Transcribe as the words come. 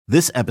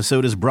This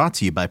episode is brought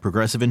to you by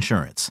Progressive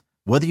Insurance.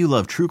 Whether you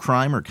love true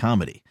crime or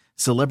comedy,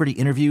 celebrity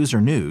interviews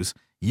or news,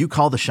 you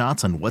call the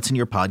shots on what's in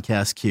your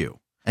podcast queue.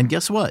 And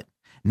guess what?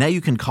 Now you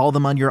can call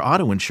them on your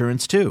auto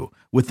insurance too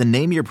with the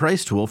Name Your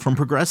Price tool from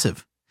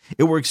Progressive.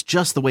 It works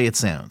just the way it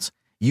sounds.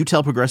 You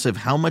tell Progressive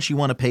how much you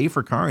want to pay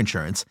for car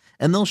insurance,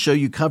 and they'll show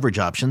you coverage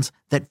options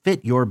that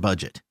fit your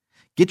budget.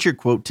 Get your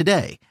quote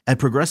today at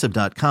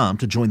Progressive.com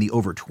to join the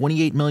over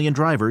 28 million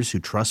drivers who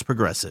trust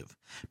Progressive.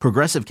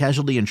 Progressive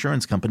Casualty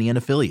Insurance Company and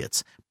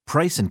Affiliates.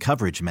 Price and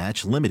coverage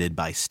match limited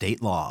by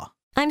state law.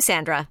 I'm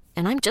Sandra,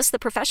 and I'm just the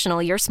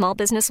professional your small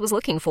business was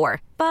looking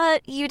for.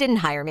 But you didn't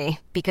hire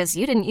me because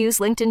you didn't use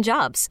LinkedIn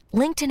Jobs.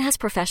 LinkedIn has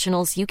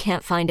professionals you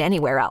can't find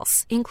anywhere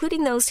else,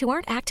 including those who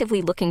aren't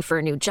actively looking for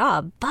a new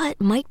job, but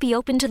might be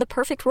open to the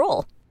perfect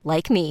role,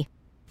 like me.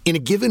 In a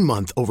given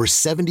month, over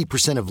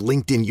 70% of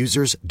LinkedIn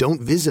users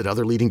don't visit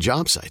other leading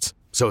job sites.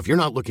 So if you're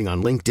not looking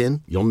on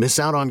LinkedIn, you'll miss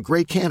out on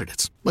great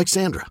candidates like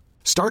Sandra.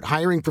 Start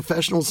hiring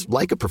professionals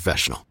like a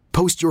professional.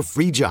 Post your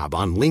free job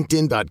on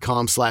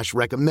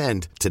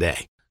linkedin.com/recommend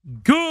today.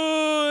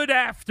 Good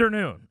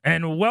afternoon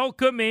and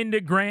welcome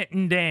into Grant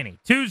and Danny.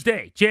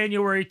 Tuesday,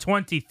 January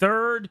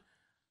 23rd,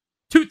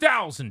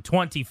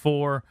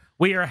 2024.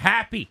 We are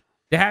happy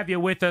to have you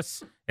with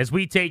us as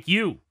we take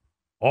you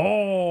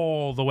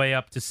all the way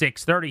up to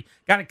 6:30.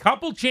 Got a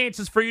couple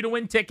chances for you to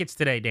win tickets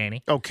today,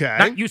 Danny. Okay.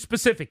 Not you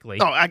specifically.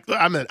 Oh,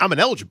 I'm an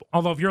eligible.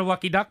 Although if you're a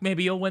lucky duck,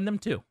 maybe you'll win them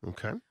too.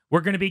 Okay.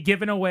 We're going to be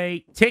giving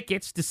away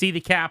tickets to see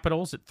the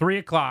Capitals at 3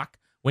 o'clock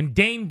when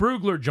Dane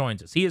Brugler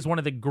joins us. He is one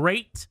of the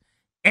great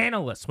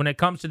analysts when it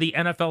comes to the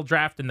NFL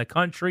draft in the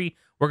country.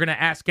 We're going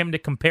to ask him to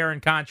compare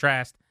and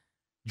contrast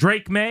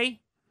Drake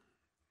May,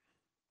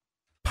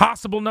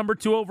 possible number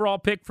 2 overall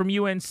pick from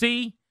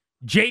UNC,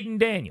 Jaden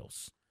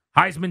Daniels,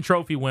 Heisman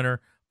Trophy winner,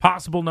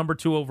 possible number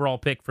 2 overall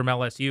pick from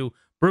LSU.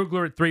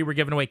 Brugler at 3. We're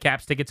giving away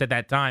Caps tickets at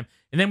that time.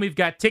 And then we've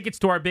got tickets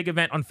to our big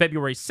event on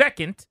February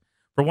 2nd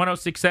for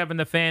 106.7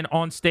 The Fan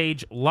on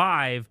stage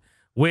live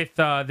with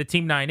the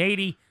Team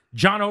 980.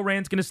 John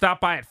Oran's going to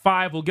stop by at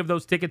 5. We'll give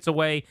those tickets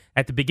away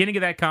at the beginning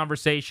of that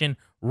conversation,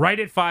 right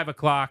at 5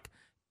 o'clock.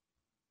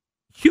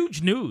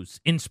 Huge news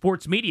in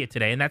sports media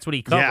today, and that's what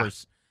he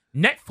covers.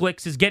 Yeah.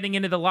 Netflix is getting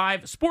into the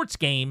live sports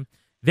game.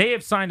 They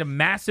have signed a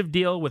massive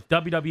deal with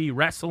WWE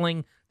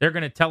Wrestling. They're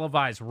going to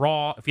televise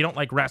Raw. If you don't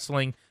like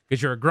wrestling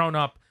because you're a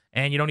grown-up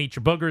and you don't eat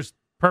your boogers,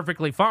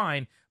 perfectly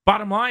fine.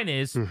 Bottom line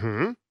is,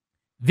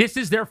 this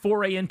is their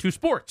foray into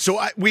sports.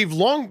 So we've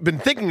long been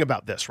thinking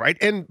about this, right?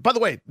 And by the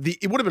way,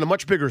 it would have been a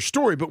much bigger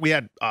story, but we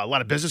had a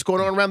lot of business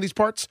going on around these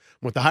parts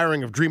with the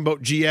hiring of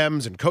Dreamboat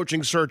GMs and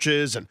coaching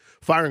searches and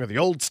firing of the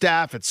old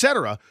staff,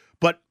 etc.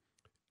 But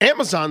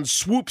Amazon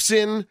swoops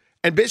in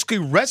and basically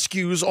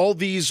rescues all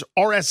these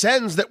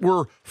RSNs that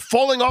were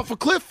falling off a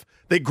cliff.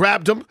 They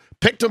grabbed them,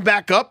 picked them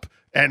back up,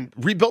 and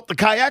rebuilt the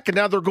kayak, and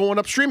now they're going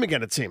upstream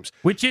again, it seems.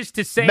 Which is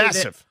to say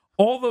that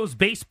all those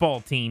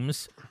baseball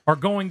teams are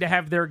going to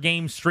have their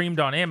games streamed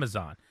on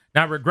Amazon.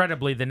 Now,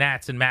 regrettably, the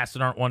Nats and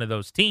Masson aren't one of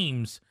those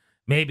teams.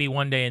 Maybe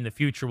one day in the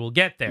future we'll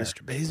get there.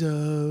 Mr.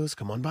 Bezos,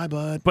 come on by,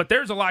 bud. But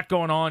there's a lot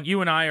going on.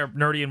 You and I are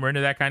nerdy and we're into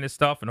that kind of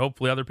stuff, and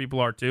hopefully other people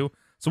are too.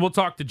 So we'll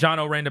talk to John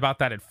Oran about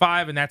that at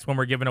 5, and that's when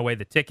we're giving away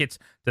the tickets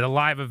to the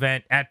live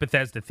event at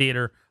Bethesda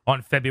Theater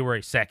on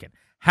February 2nd.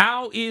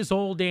 How is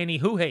old Danny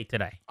Huhay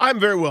today? I'm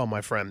very well,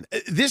 my friend.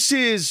 This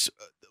is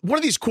one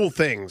of these cool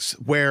things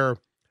where,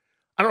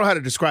 I don't know how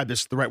to describe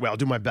this the right way. I'll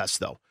do my best,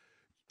 though.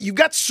 You've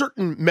got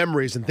certain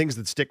memories and things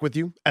that stick with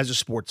you as a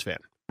sports fan,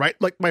 right?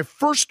 Like my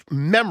first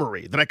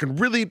memory that I can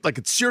really,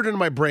 it's seared into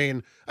my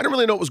brain. I didn't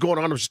really know what was going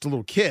on. I was just a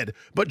little kid.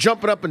 But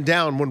jumping up and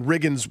down when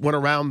Riggins went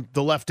around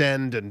the left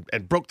end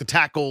and broke the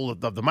tackle of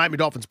the Miami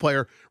Dolphins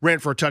player, ran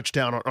for a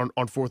touchdown on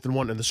 4th and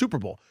 1 in the Super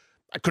Bowl.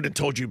 I couldn't have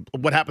told you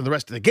what happened the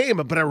rest of the game,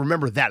 but I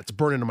remember that. It's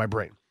burned into my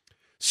brain.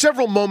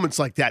 Several moments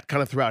like that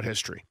kind of throughout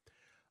history.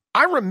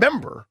 I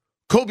remember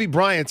Kobe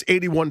Bryant's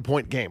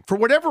 81-point game. For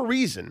whatever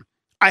reason,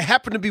 I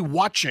happened to be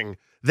watching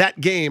that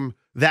game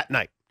that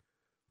night,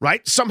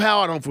 right?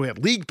 Somehow, I don't know if we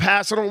had league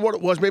pass. I don't know what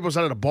it was. Maybe I was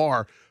out at a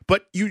bar.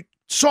 But you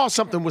saw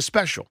something was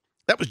special.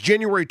 That was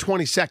January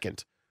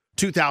 22nd,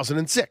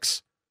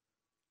 2006.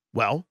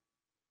 Well,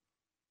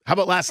 how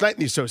about last night in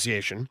the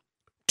association?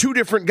 2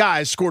 different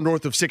guys scored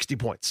north of 60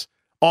 points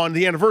on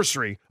the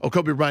anniversary of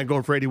Kobe Bryant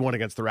going for 81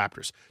 against the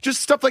Raptors. Just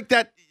stuff like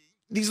that,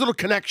 these little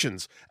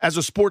connections as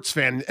a sports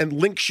fan and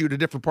links you to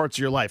different parts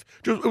of your life.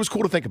 It was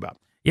cool to think about.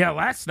 Yeah,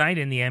 last night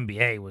in the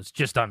NBA was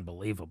just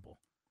unbelievable.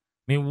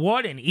 I mean,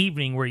 what an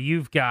evening where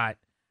you've got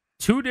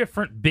 2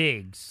 different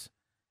bigs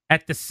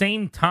at the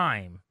same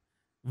time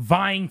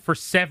vying for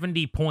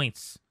 70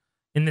 points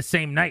in the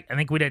same night. I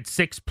think we'd had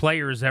 6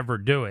 players ever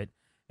do it.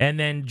 And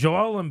then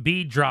Joel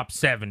Embiid dropped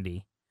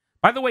 70.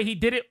 By the way, he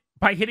did it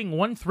by hitting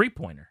 1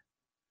 3-pointer.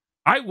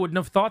 I wouldn't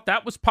have thought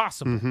that was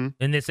possible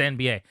in this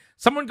NBA.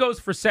 Someone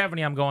goes for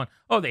 70, I'm going,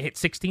 oh, they hit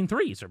 16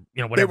 threes or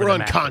whatever. They were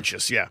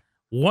unconscious, yeah.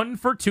 1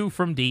 for 2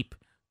 from deep,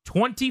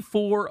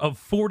 24 of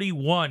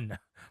 41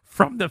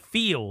 from the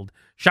field,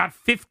 shot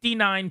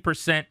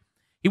 59%.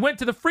 He went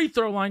to the free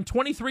throw line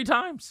 23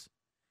 times.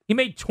 He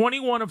made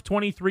 21 of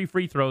 23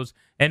 free throws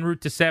en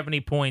route to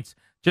 70 points.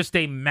 Just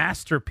a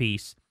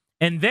masterpiece.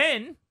 And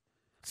then,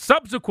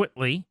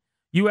 subsequently,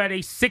 you had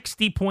a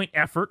 60-point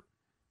effort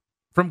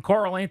from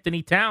Karl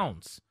Anthony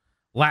Towns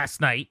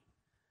last night.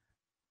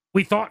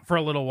 We thought for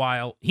a little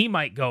while he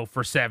might go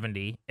for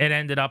 70. It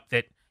ended up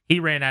that he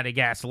ran out of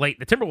gas late.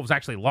 The Timberwolves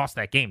actually lost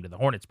that game to the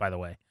Hornets, by the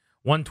way.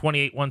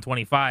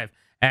 128-125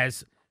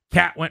 as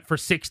Cat went for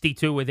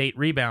 62 with 8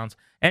 rebounds.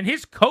 And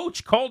his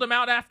coach called him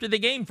out after the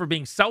game for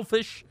being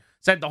selfish,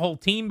 said the whole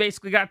team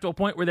basically got to a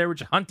point where they were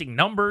just hunting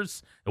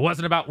numbers. It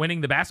wasn't about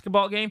winning the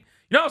basketball game.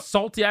 You know how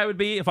salty I would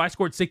be if I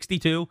scored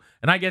 62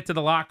 and I get to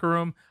the locker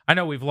room. I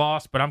know we've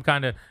lost, but I'm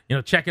kind of,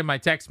 checking my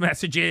text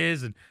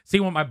messages and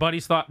seeing what my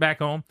buddies thought back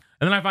home.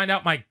 And then I find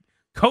out my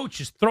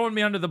coach is throwing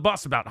me under the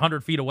bus about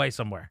 100 feet away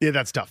somewhere. Yeah,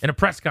 that's tough. In a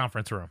press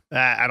conference room.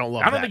 I don't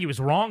love that. I don't think he was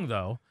wrong,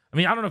 though. I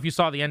mean, I don't know if you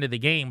saw the end of the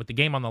game with the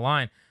game on the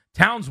line.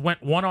 Towns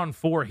went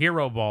 1-on-4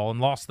 hero ball and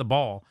lost the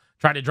ball,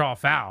 tried to draw a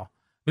foul.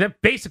 But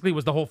that basically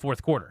was the whole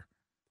fourth quarter.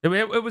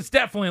 It was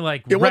definitely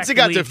like once it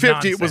got to 50,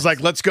 nonsense. It was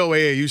like, let's go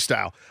AAU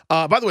style.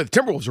 By the way, the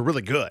Timberwolves are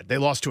really good. They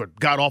lost to a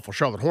god-awful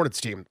Charlotte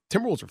Hornets team.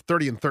 Timberwolves are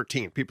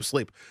 30-13. People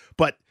sleep.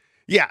 But,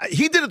 yeah,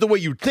 he did it the way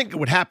you'd think it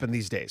would happen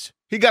these days.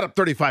 He got up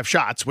 35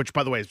 shots, which,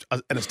 by the way, is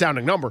an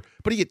astounding number,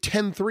 but he had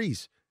 10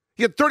 threes.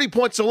 He had 30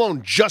 points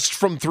alone just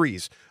from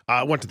threes.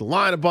 Went to the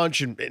line a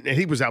bunch, and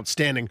he was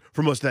outstanding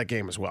for most of that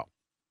game as well.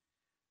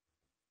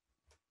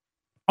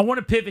 I want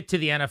to pivot to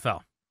the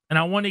NFL, and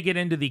I want to get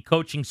into the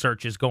coaching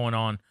searches going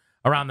on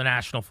around the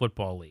National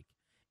Football League.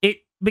 It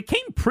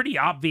became pretty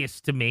obvious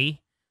to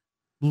me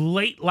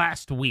late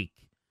last week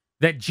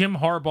that Jim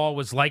Harbaugh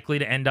was likely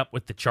to end up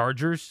with the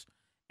Chargers,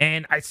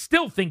 and I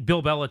still think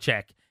Bill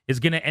Belichick is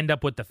going to end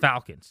up with the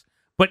Falcons.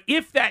 But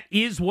if that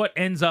is what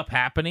ends up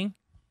happening,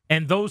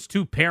 and those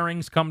two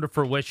pairings come to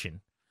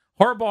fruition,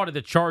 Harbaugh to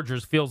the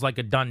Chargers feels like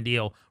a done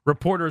deal.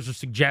 Reporters are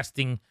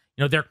suggesting,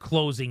 they're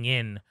closing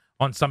in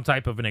on some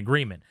type of an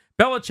agreement.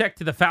 Belichick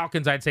to the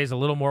Falcons, I'd say, is a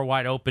little more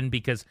wide open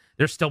because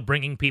they're still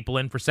bringing people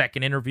in for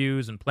second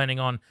interviews and planning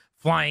on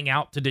flying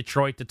out to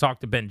Detroit to talk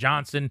to Ben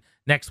Johnson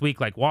next week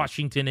like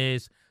Washington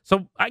is.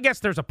 So I guess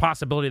there's a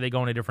possibility they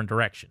go in a different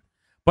direction.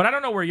 But I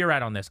don't know where you're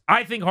at on this.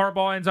 I think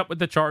Harbaugh ends up with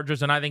the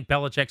Chargers, and I think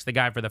Belichick's the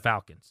guy for the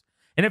Falcons.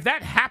 And if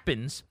that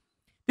happens,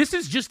 this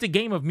is just a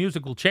game of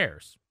musical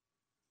chairs.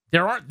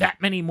 There aren't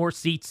that many more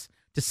seats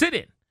to sit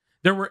in.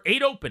 There were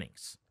 8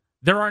 openings.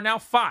 There are now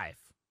 5,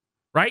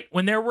 right?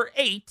 When there were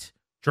 8,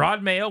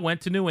 Gerard Mayo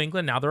went to New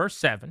England. Now there are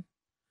 7.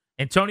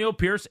 Antonio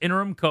Pierce,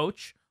 interim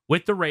coach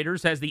with the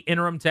Raiders, has the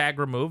interim tag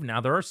removed.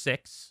 Now there are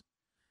 6.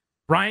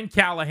 Brian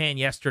Callahan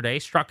yesterday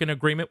struck an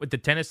agreement with the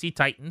Tennessee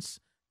Titans.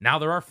 Now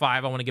there are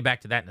 5. I want to get back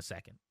to that in a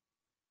second.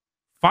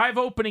 5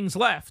 openings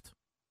left.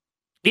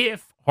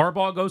 If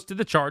Harbaugh goes to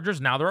the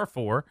Chargers, now there are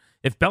 4.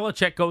 If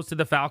Belichick goes to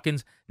the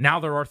Falcons, now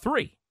there are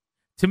 3.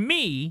 To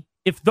me,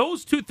 if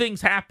those two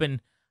things happen,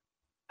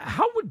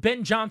 how would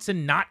Ben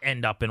Johnson not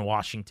end up in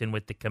Washington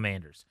with the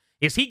Commanders?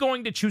 Is he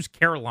going to choose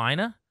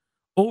Carolina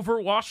over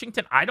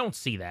Washington? I don't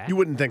see that. You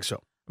wouldn't think so.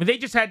 I mean, they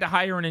just had to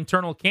hire an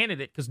internal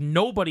candidate because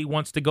nobody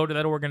wants to go to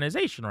that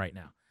organization right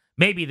now.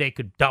 Maybe they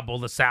could double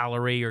the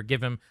salary or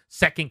give him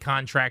second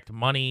contract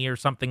money or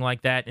something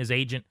like that. His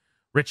agent,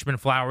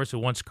 Richmond Flowers, who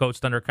once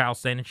coached under Kyle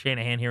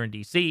Shanahan here in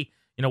D.C.,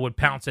 would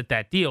pounce at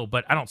that deal,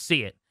 but I don't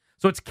see it.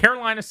 So it's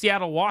Carolina,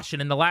 Seattle,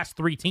 Washington, the last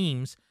 3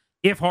 teams,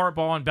 if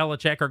Harbaugh and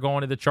Belichick are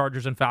going to the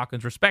Chargers and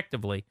Falcons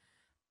respectively.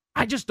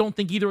 I just don't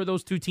think either of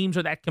those 2 teams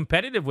are that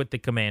competitive with the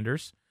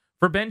Commanders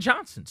for Ben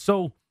Johnson.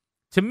 So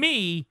to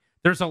me,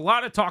 there's a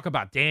lot of talk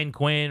about Dan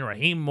Quinn,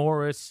 Raheem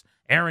Morris,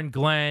 Aaron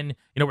Glenn.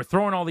 We're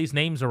throwing all these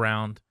names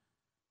around.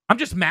 I'm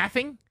just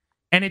mathing,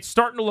 and it's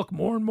starting to look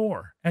more and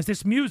more as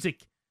this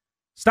music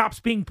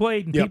stops being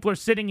played and people are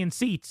sitting in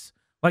seats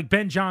like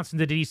Ben Johnson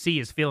to D.C.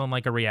 is feeling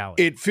like a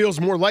reality. It feels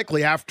more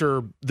likely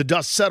after the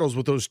dust settles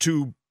with those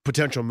 2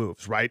 potential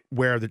moves, right?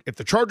 Where if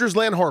the Chargers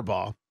land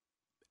Harbaugh,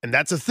 and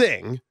that's a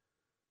thing,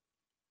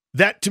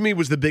 that to me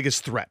was the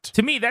biggest threat.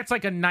 To me, that's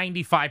like a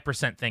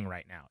 95% thing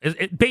right now.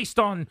 Based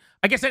on,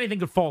 I guess anything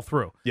could fall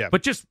through. Yeah.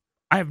 But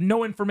I have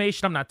no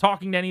information. I'm not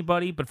talking to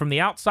anybody. But from the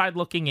outside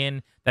looking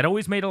in, that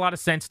always made a lot of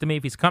sense to me.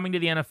 If he's coming to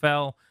the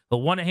NFL,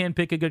 he'll want to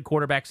handpick a good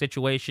quarterback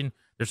situation.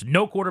 There's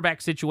no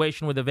quarterback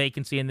situation with a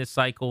vacancy in this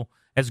cycle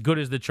as good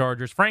as the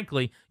Chargers.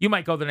 Frankly, you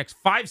might go the next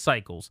 5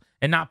 cycles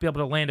and not be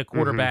able to land a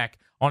quarterback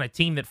on a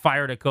team that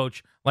fired a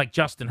coach like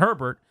Justin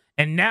Herbert.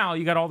 And now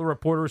you got all the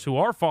reporters who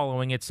are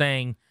following it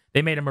saying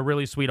they made him a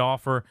really sweet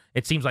offer.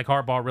 It seems like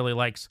Harbaugh really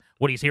likes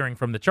what he's hearing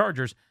from the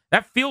Chargers.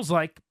 That feels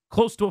like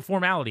close to a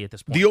formality at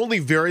this point. The only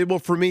variable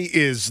for me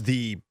is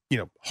the,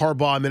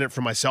 Harbaugh a minute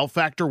for myself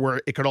factor,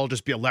 where it could all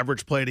just be a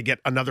leverage play to get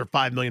another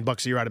 $5 million a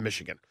year out of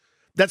Michigan.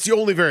 That's the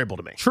only variable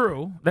to me.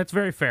 True. That's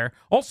very fair.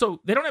 Also,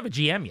 they don't have a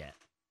GM yet.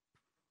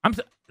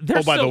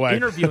 They're by the still way.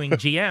 interviewing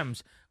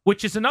GMs,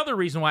 which is another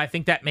reason why I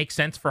think that makes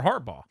sense for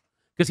Harbaugh,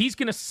 because he's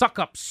going to suck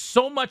up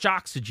so much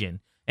oxygen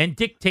and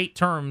dictate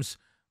terms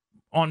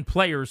on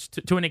players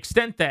to an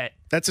extent that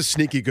That's a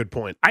sneaky good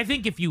point. I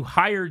think if you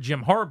hire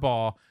Jim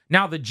Harbaugh,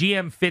 now the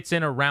GM fits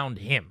in around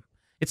him.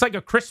 It's like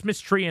a Christmas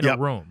tree in a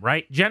room,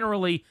 right?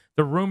 Generally,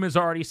 the room is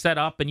already set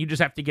up, and you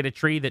just have to get a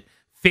tree that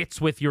fits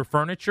with your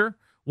furniture.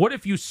 What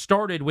if you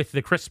started with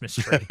the Christmas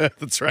tree?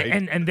 That's right.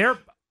 And they're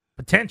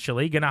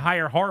potentially going to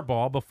hire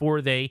Harbaugh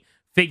before they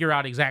figure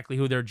out exactly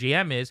who their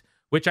GM is,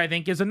 which I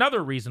think is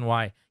another reason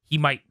why he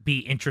might be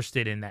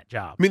interested in that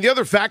job. I mean, the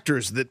other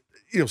factors that,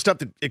 stuff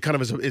that it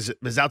kind of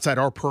is outside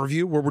our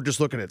purview, where we're just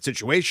looking at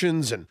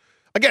situations. And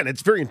again,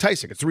 it's very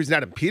enticing. It's the reason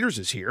Adam Peters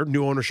is here,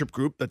 new ownership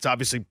group that's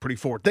obviously pretty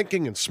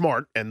forward-thinking and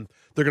smart, and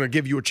they're going to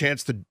give you a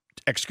chance to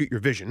execute your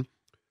vision.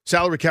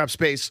 Salary cap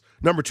space,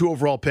 number 2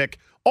 overall pick.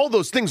 All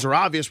those things are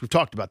obvious. We've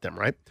talked about them,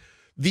 right?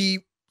 The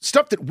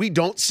stuff that we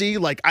don't see,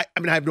 like, I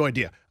have no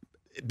idea.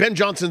 Ben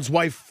Johnson's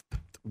wife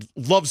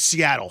loves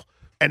Seattle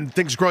and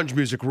thinks grunge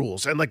music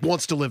rules and, like,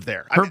 wants to live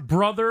there. Her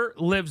brother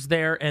lives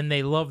there, and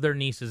they love their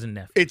nieces and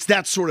nephews. It's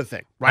that sort of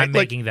thing, right? I'm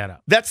making that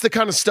up. That's the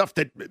kind of stuff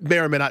that may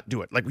or may not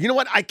do it. Like, you know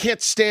what? I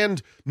can't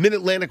stand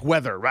mid-Atlantic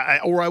weather, right?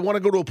 Or I want to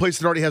go to a place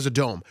that already has a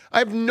dome. I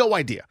have no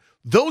idea.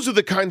 Those are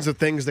the kinds of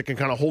things that can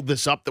kind of hold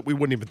this up that we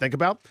wouldn't even think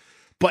about.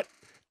 But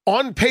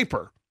on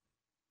paper,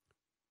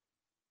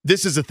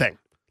 this is a thing.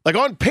 Like,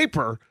 on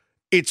paper,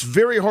 it's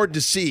very hard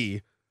to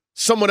see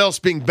someone else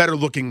being better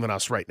looking than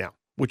us right now,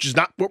 which is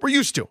not what we're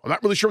used to. I'm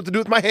not really sure what to do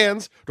with my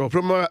hands. Do I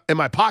put them in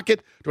my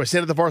pocket? Do I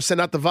stand at the bar,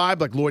 send out the vibe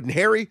like Lloyd and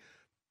Harry?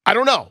 I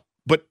don't know.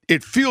 But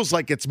it feels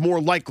like it's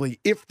more likely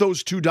if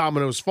those 2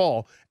 dominoes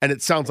fall, and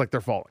it sounds like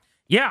they're falling.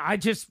 Yeah,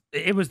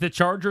 it was the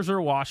Chargers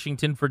or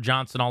Washington for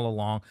Johnson all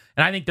along.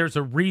 And I think there's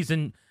a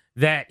reason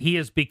that he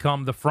has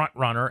become the front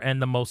runner and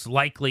the most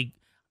likely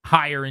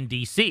hire in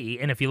D.C.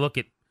 And if you look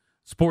at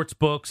sports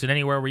books and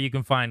anywhere where you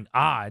can find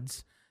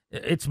odds,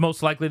 it's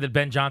most likely that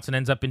Ben Johnson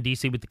ends up in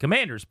D.C. with the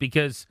Commanders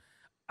because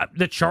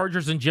the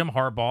Chargers and Jim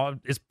Harbaugh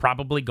is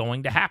probably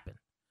going to happen.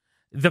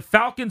 The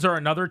Falcons are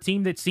another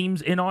team that seems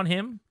in on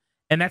him,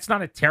 and that's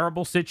not a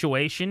terrible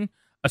situation,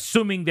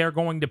 assuming they're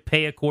going to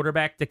pay a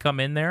quarterback to come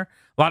in there.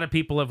 A lot of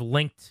people have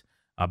linked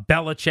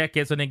Belichick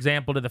as an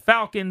example to the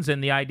Falcons,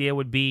 and the idea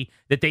would be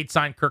that they'd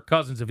sign Kirk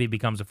Cousins if he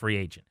becomes a free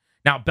agent.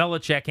 Now,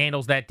 Belichick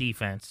handles that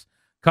defense.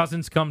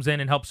 Cousins comes in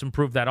and helps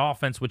improve that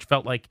offense, which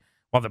felt like,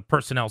 while the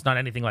personnel's not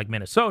anything like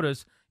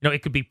Minnesota's,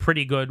 it could be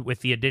pretty good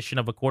with the addition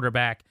of a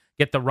quarterback,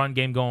 get the run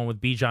game going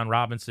with Bijan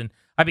Robinson.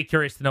 I'd be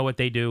curious to know what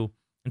they do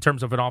in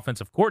terms of an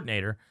offensive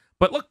coordinator.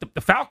 But look,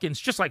 the Falcons,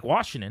 just like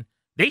Washington,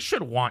 they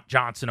should want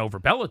Johnson over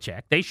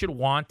Belichick. They should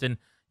want an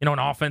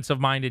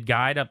offensive-minded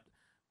guy to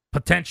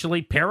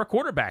potentially pair a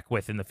quarterback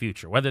with in the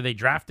future, whether they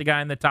draft a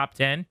guy in the top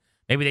 10,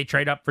 maybe they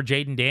trade up for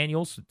Jaden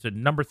Daniels to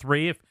number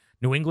 3 if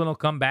New England will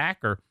come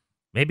back, or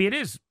maybe it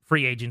is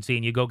free agency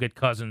and you go get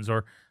Cousins,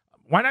 or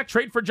why not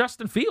trade for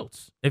Justin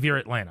Fields if you're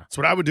Atlanta? That's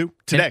what I would do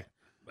today.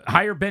 And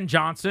hire Ben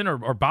Johnson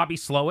or Bobby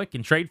Slowick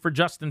and trade for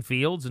Justin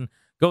Fields and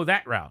go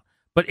that route.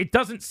 But it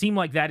doesn't seem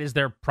like that is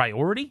their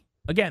priority.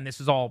 Again, this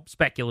is all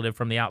speculative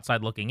from the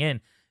outside looking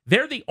in.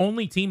 They're the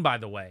only team, by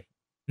the way,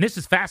 and this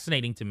is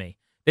fascinating to me,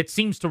 that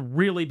seems to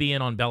really be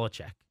in on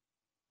Belichick.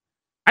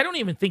 I don't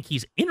even think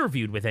he's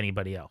interviewed with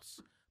anybody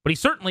else, but he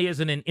certainly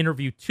isn't an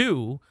interview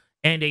to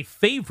and a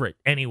favorite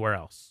anywhere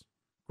else.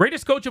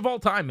 Greatest coach of all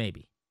time,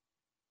 maybe.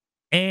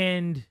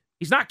 And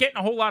he's not getting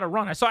a whole lot of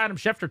run. I saw Adam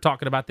Schefter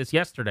talking about this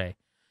yesterday.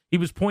 He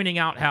was pointing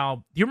out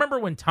how, do you remember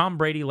when Tom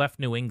Brady left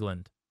New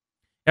England?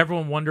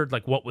 Everyone wondered,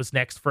 like, what was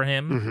next for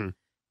him. Mm-hmm.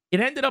 It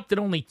ended up that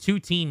only 2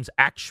 teams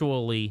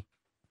actually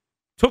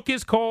took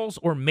his calls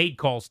or made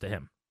calls to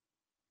him.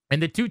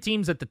 And the 2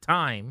 teams at the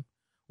time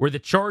were the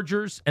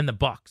Chargers and the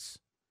Bucks.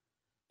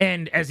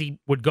 And as he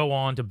would go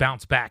on to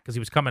bounce back, because he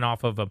was coming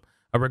off of a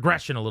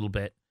regression a little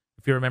bit.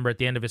 If you remember, at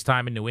the end of his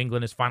time in New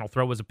England, his final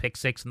throw was a pick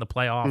 6 in the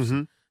playoffs.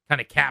 Mm-hmm.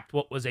 Kind of capped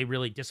what was a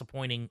really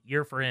disappointing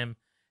year for him.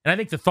 And I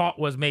think the thought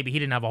was maybe he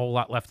didn't have a whole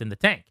lot left in the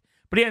tank.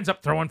 But he ends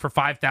up throwing for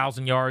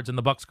 5,000 yards, and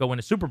the Bucks go win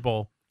a Super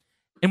Bowl.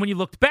 And when you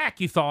looked back,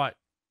 you thought,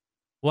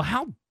 well,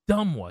 how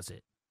dumb was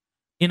it?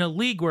 In a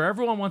league where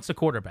everyone wants a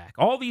quarterback,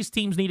 all these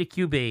teams need a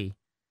QB,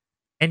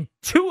 and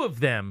 2 of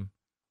them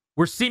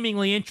were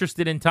seemingly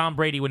interested in Tom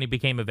Brady when he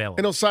became available.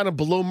 And he'll sign a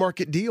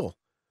below-market deal,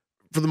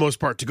 for the most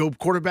part, to go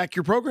quarterback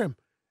your program.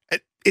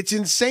 It's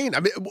insane.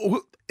 I mean,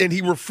 and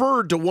he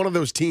referred to one of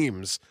those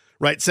teams,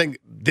 right, saying,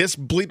 this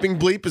bleeping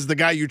bleep is the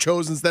guy you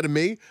chose instead of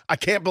me? I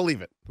can't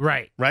believe it.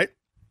 Right. Right?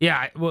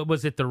 Yeah,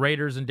 was it the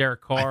Raiders and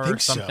Derek Carr or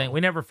something? So.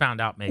 We never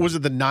found out, maybe. Was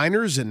it the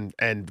Niners and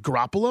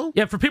Garoppolo?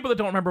 Yeah, for people that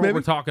don't remember what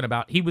we're talking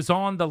about, he was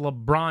on the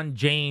LeBron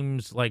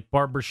James, like,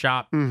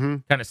 barbershop,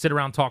 kind of sit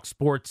around, talk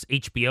sports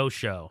HBO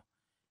show.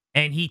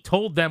 And he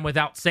told them,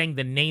 without saying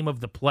the name of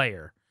the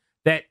player,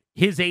 that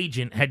his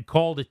agent had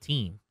called a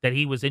team that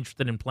he was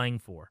interested in playing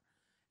for.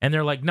 And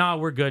they're like, nah,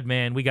 we're good,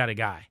 man. We got a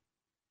guy.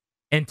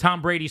 And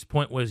Tom Brady's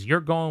point was, you're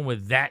going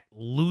with that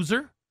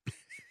loser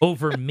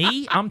over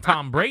me? I'm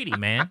Tom Brady,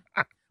 man.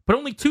 But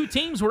only 2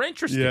 teams were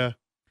interested. Yeah.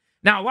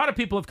 Now, a lot of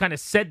people have kind of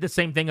said the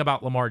same thing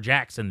about Lamar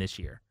Jackson this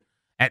year.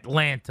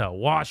 Atlanta,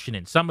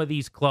 Washington, some of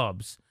these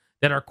clubs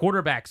that are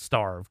quarterback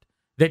starved,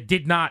 that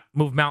did not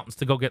move mountains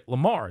to go get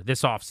Lamar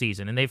this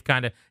offseason, and they've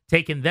kind of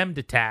taken them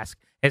to task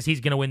as he's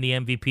going to win the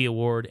MVP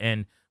award,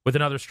 and with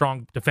another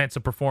strong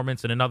defensive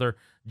performance and another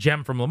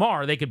gem from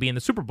Lamar, they could be in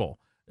the Super Bowl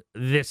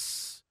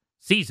this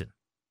season.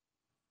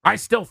 I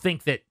still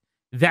think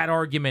that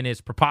argument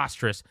is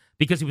preposterous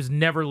because he was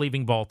never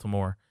leaving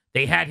Baltimore.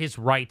 They had his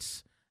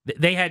rights.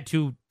 They had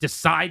to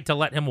decide to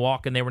let him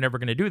walk, and they were never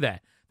going to do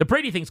that. The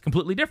Brady thing's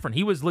completely different.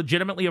 He was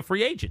legitimately a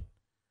free agent.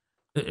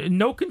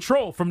 No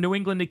control from New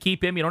England to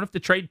keep him. You don't have to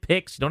trade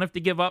picks. You don't have to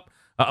give up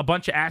a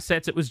bunch of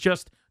assets. It was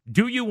just,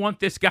 do you want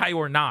this guy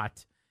or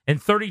not?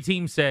 And 30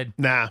 teams said,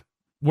 nah,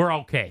 we're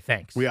okay,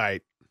 thanks. We all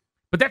right.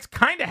 But that's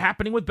kind of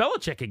happening with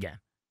Belichick again.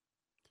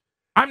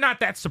 I'm not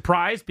that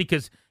surprised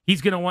because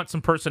he's going to want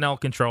some personnel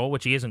control,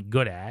 which he isn't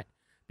good at,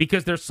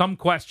 because there's some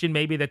question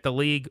maybe that the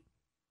league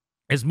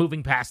is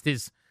moving past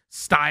his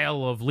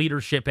style of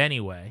leadership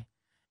anyway.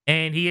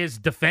 And he is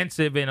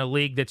defensive in a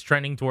league that's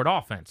trending toward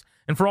offense.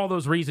 And for all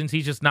those reasons,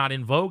 he's just not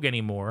in vogue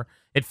anymore.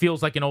 It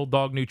feels like an old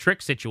dog, new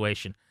trick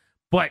situation.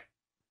 But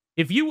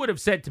if you would have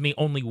said to me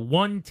only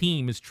one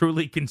team is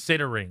truly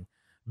considering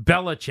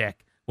Belichick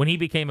when he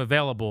became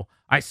available,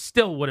 I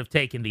still would have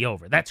taken the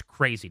over. That's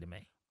crazy to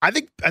me. I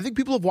think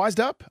people have wised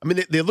up. I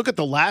mean, they look at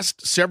the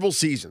last several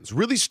seasons,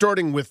 really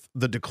starting with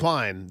the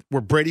decline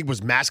where Brady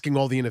was masking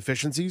all the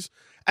inefficiencies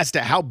as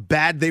to how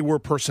bad they were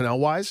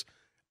personnel-wise.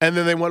 And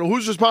then they went, well,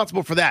 who's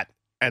responsible for that?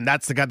 And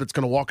that's the guy that's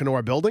going to walk into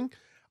our building.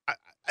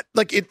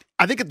 I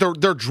think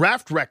their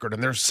draft record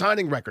and their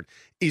signing record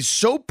is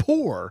so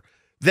poor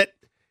that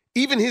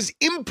even his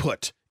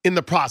input in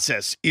the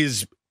process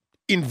is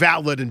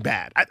invalid and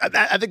bad.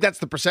 I think that's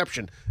the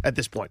perception at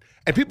this point.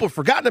 And people have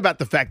forgotten about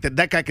the fact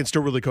that guy can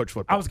still really coach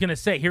football. I was going to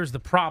say, here's the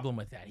problem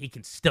with that. He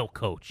can still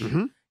coach.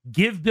 Mm-hmm.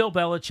 Give Bill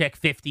Belichick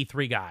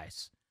 53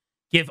 guys.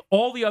 Give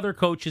all the other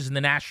coaches in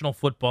the National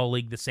Football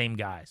League the same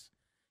guys.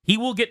 He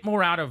will get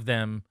more out of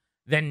them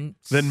than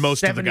most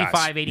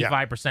 75, of the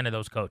guys. 85% of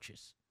those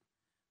coaches.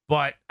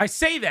 But I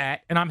say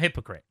that, and I'm a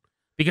hypocrite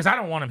because I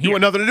don't want him here. You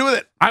want nothing to do with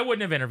it. I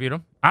wouldn't have interviewed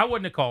him. I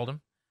wouldn't have called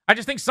him. I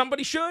just think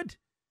somebody should.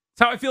 That's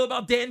how I feel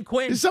about Dan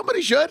Quinn.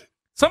 Somebody should.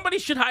 Somebody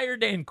should hire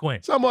Dan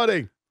Quinn.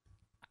 Somebody.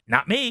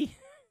 Not me.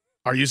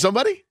 Are you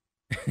somebody?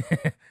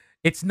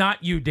 It's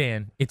not you,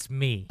 Dan. It's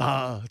me.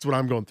 That's what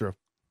I'm going through.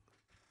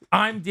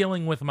 I'm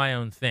dealing with my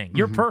own thing.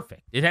 You're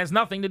perfect. It has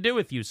nothing to do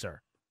with you,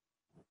 sir.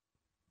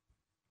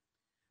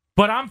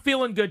 But I'm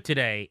feeling good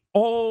today.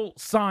 All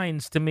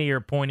signs to me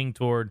are pointing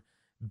toward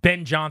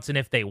Ben Johnson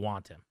if they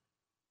want him.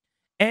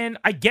 And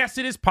I guess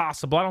it is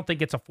possible. I don't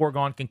think it's a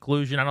foregone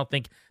conclusion. I don't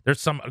think there's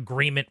some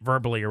agreement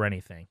verbally or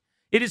anything.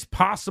 It is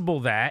possible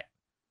that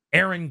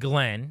Aaron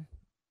Glenn,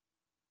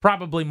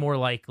 probably more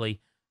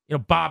likely,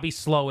 Bobby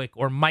Slowick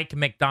or Mike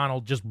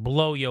McDonald just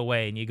blow you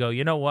away and you go,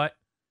 you know what?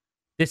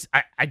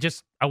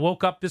 I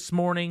woke up this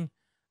morning.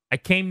 I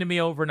came to me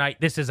overnight.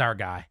 This is our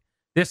guy.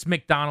 This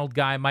McDonald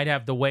guy might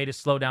have the way to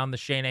slow down the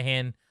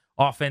Shanahan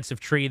offensive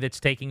tree that's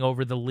taking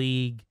over the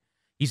league.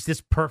 He's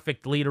this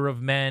perfect leader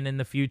of men in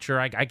the future.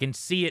 I can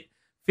see it.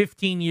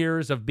 15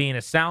 years of being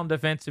a sound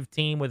defensive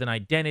team with an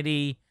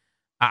identity.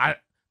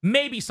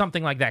 Maybe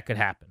something like that could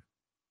happen.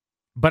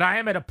 But I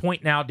am at a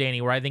point now,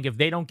 Danny, where I think if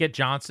they don't get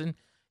Johnson,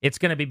 it's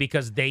going to be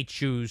because they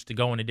choose to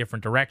go in a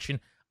different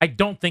direction. I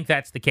don't think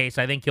that's the case.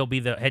 I think he'll be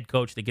the head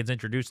coach that gets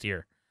introduced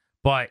here.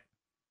 But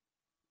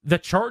the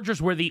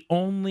Chargers were the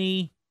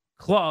only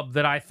club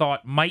that I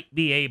thought might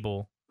be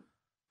able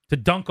to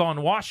dunk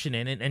on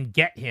Washington and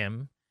get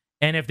him.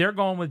 And if they're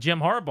going with Jim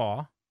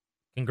Harbaugh,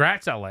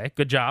 congrats, LA.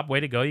 Good job.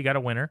 Way to go. You got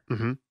a winner.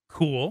 Mm-hmm.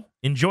 Cool.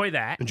 Enjoy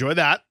that. Enjoy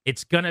that.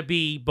 It's going to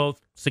be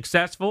both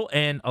successful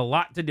and a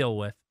lot to deal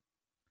with.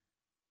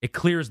 It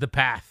clears the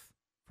path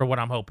for what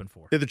I'm hoping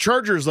for. Yeah, the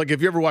Chargers, like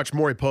if you ever watch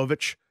Maury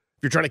Povich, if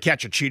you're trying to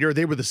catch a cheater,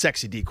 they were the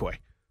sexy decoy.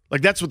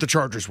 Like that's what the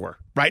Chargers were,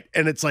 right?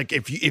 And it's like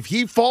if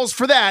he falls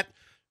for that,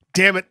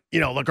 damn it,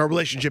 like our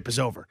relationship is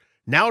over.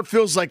 Now it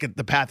feels like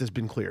the path has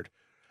been cleared.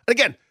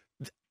 Again,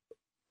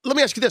 let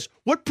me ask you this.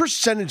 What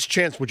percentage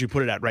chance would you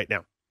put it at right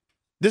now?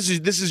 This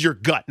is your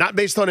gut, not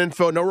based on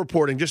info, no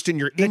reporting, just in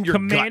your gut.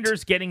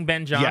 Commanders getting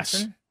Ben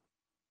Johnson?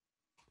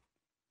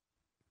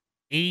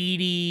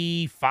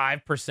 Yes.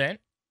 85%. Can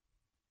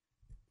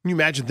you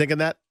imagine thinking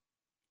that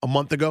a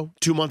month ago,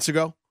 2 months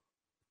ago,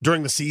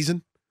 during the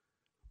season,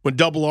 when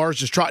Double R is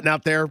just trotting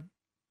out there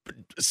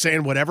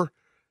saying whatever?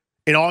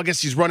 In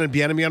August, he's running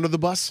Bieniemy under the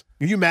bus.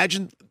 Can you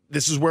imagine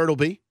this is where it'll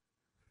be?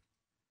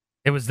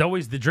 It was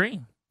always the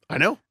dream. I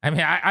know. I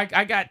mean,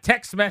 I got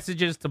text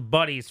messages to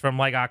buddies from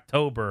like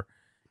October,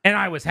 and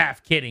I was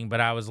half kidding,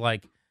 but I was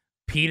like,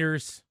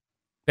 Peters,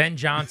 Ben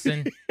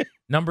Johnson,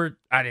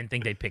 I didn't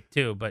think they'd pick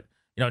 2, but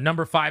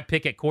number 5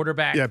 pick at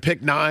quarterback. Yeah,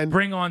 pick 9.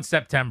 Bring on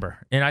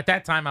September. And at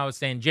that time, I was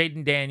saying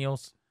Jaden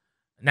Daniels.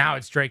 Now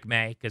it's Drake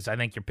May because I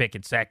think you're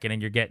picking second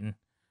and you're getting,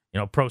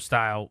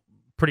 pro-style,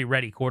 pretty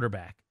ready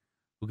quarterback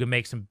who can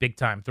make some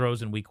big-time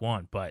throws in week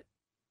 1. But,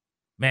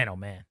 man, oh,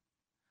 man.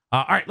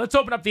 All right, let's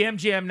open up the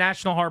MGM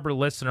National Harbor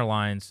listener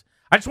lines.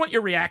 I just want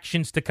your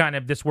reactions to kind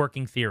of this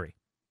working theory.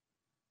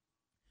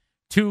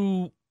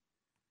 To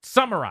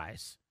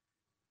summarize,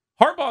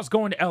 Harbaugh's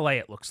going to L.A.,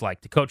 it looks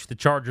like, to coach the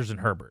Chargers and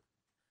Herbert.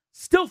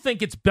 Still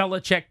think it's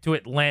Belichick to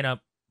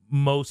Atlanta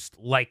most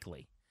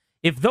likely.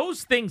 If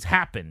those things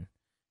happen,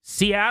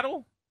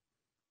 Seattle,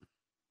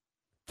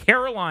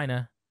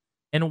 Carolina,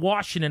 and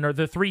Washington are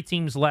the three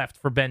teams left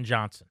for Ben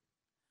Johnson.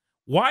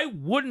 Why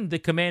wouldn't the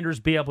Commanders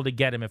be able to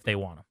get him if they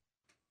want him?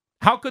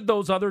 How could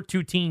those other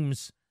two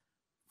teams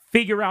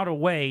figure out a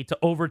way to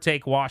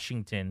overtake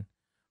Washington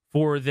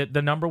for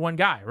the number one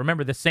guy?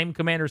 Remember, the same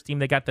Commanders team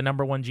that got the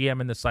number one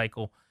GM in the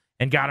cycle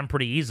and got him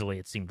pretty easily,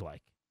 it seemed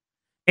like.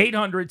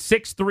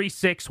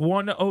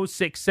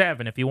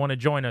 800-636-1067 if you want to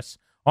join us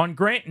on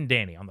Grant and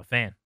Danny on The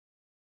Fan.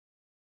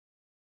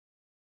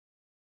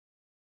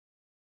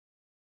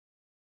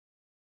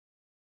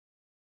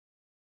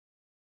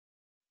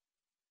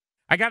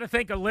 I got to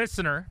thank a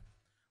listener.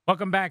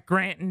 Welcome back,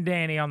 Grant and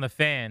Danny on The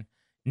Fan.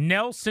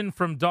 Nelson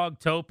from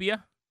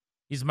Dogtopia.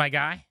 He's my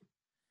guy.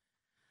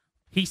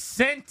 He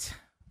sent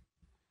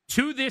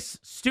to this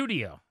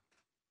studio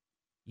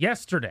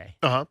yesterday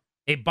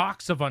a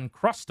box of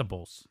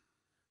Uncrustables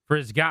for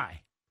his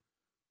guy.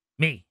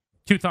 Me.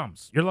 2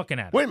 thumbs. You're looking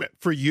at it. Wait a minute.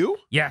 For you?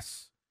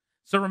 Yes.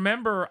 So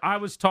remember, I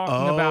was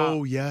talking about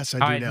Oh, yes, I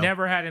do I'd now.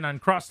 never had an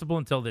Uncrustable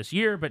until this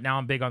year, but now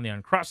I'm big on the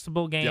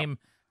Uncrustable game. Yep. And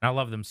I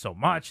love them so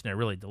much. And they're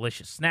really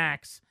delicious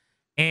snacks.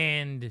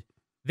 And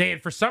they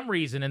had, for some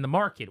reason, in the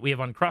market, we have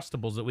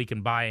Uncrustables that we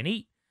can buy and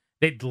eat.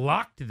 They'd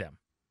locked them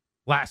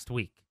last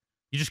week.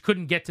 You just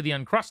couldn't get to the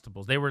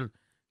Uncrustables. They were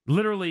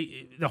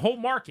literally the whole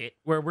market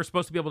where we're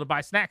supposed to be able to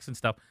buy snacks and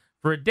stuff.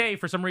 For a day,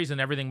 for some reason,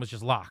 everything was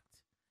just locked.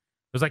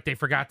 It was like they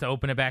forgot to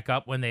open it back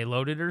up when they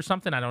loaded it or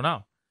something. I don't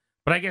know.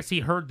 But I guess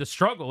he heard the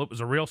struggle. It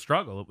was a real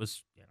struggle. It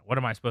was, what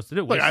am I supposed to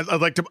do? Look,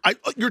 I'd like to.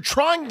 You're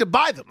trying to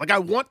buy them. Like, I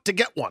want to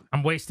get one.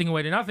 I'm wasting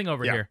away to nothing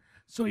over here.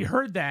 So he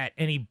heard that,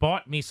 and he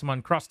bought me some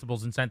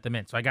Uncrustables and sent them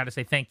in. So I got to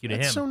say thank you to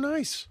him. That's so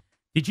nice.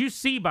 Did you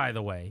see, by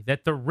the way,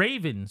 that the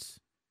Ravens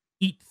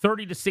eat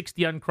 30 to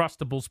 60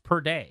 Uncrustables per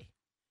day,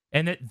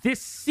 and that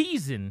this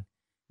season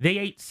they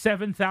ate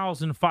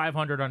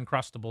 7,500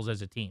 Uncrustables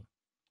as a team?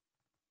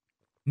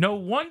 No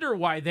wonder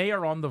why they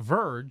are on the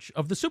verge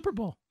of the Super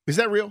Bowl. Is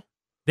that real?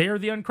 They are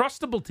the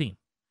Uncrustable team.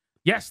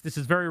 Yes, this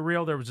is very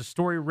real. There was a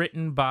story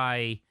written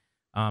by,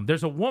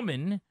 there's a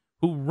woman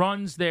who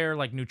runs their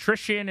like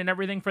nutrition and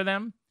everything for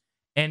them.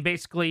 And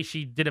basically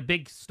she did a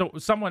big,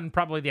 someone,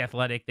 probably The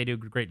Athletic, they do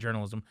great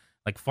journalism,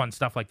 like fun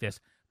stuff like this.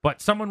 But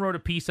someone wrote a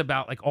piece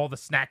about like all the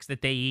snacks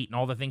that they eat and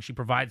all the things she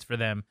provides for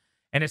them.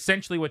 And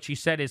essentially what she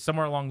said is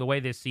somewhere along the way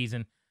this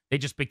season, they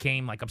just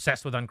became like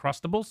obsessed with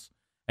Uncrustables.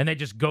 And they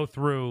just go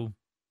through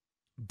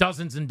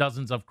dozens and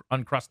dozens of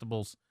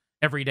Uncrustables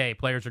every day.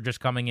 Players are just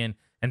coming in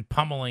and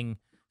pummeling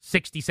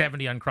 60,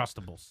 70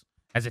 Uncrustables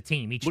as a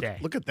team each day.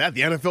 Look at that.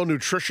 The NFL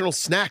nutritional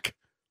snack,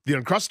 the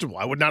Uncrustable.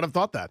 I would not have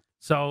thought that.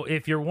 So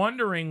if you're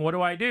wondering, what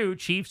do I do?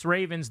 Chiefs,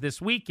 Ravens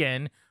this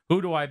weekend.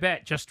 Who do I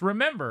bet? Just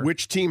remember.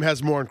 Which team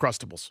has more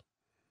Uncrustables?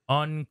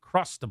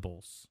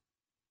 Uncrustables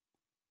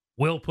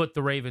will put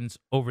the Ravens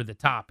over the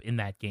top in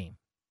that game.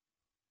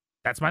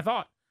 That's my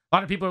thought. A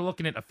lot of people are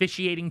looking at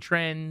officiating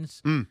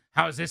trends.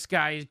 How does this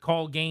guy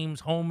call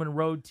games, home and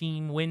road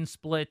team, win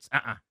splits?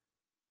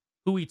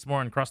 Who eats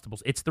more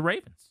Uncrustables? It's the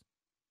Ravens.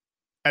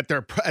 At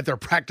their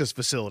practice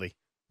facility.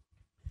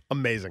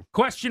 Amazing.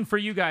 Question for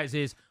you guys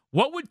is,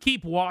 what would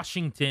keep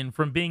Washington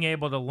from being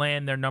able to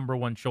land their number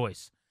one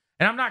choice?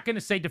 And I'm not going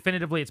to say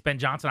definitively it's Ben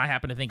Johnson. I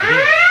happen to think it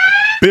is.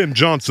 Ben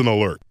Johnson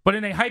alert. But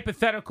in a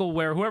hypothetical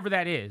where whoever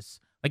that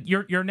is, like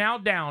you're now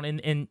down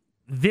in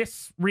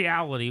this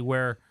reality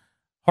where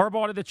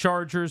Harbaugh to the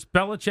Chargers,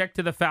 Belichick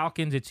to the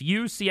Falcons. It's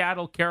you,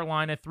 Seattle,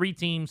 Carolina, 3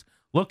 teams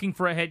looking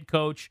for a head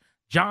coach.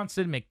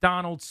 Johnson,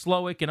 McDonald,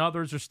 Slowick, and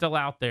others are still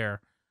out there.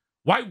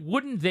 Why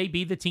wouldn't they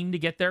be the team to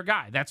get their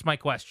guy? That's my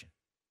question.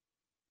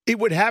 It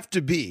would have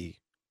to be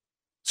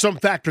some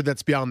factor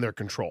that's beyond their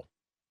control.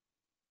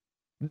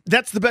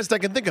 That's the best I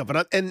can think of.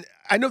 And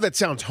I know that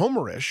sounds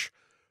homerish,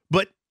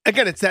 but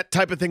again, it's that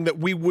type of thing that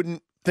we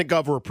wouldn't think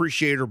of or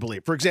appreciate or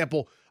believe. For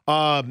example,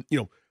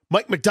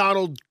 Mike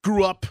McDonald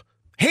grew up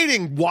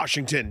hating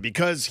Washington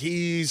because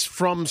he's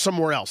from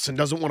somewhere else and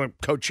doesn't want to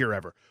coach here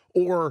ever.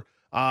 Or,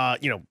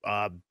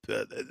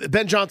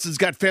 Ben Johnson's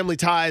got family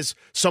ties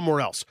somewhere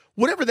else.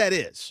 Whatever that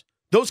is,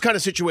 those kind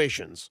of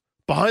situations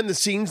behind the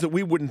scenes that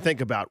we wouldn't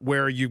think about,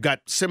 where you've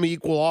got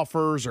semi-equal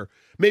offers, or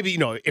maybe,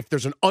 if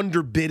there's an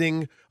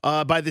underbidding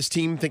by this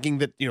team thinking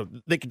that,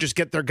 they could just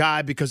get their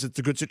guy because it's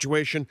a good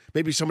situation.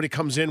 Maybe somebody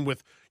comes in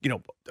with,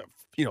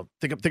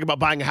 think about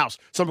buying a house.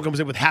 Someone comes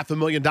in with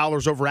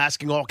 $500,000 over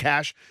asking all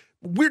cash.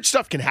 Weird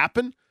stuff can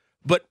happen,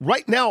 but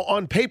right now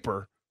on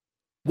paper,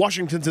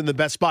 Washington's in the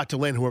best spot to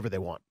land whoever they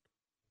want.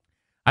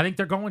 I think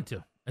they're going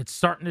to. It's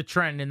starting to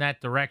trend in that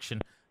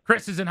direction.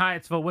 Chris is in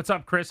Hyattsville. What's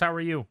up, Chris? How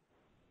are you?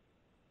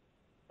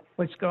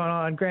 What's going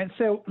on, Grant?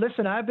 So,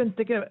 listen, I've been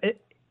thinking of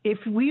it. If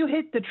we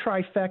hit the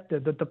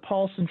trifecta, the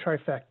Paulson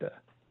trifecta,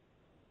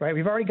 right?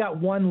 We've already got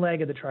one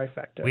leg of the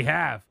trifecta. We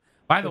have.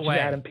 By the way,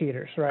 Adam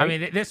Peters, right? I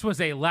mean, this was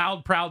a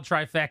loud, proud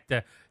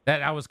trifecta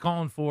that I was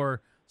calling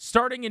for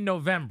starting in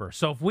November.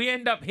 So if we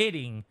end up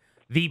hitting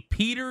The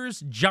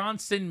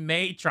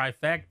Peters-Johnson-May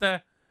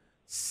trifecta.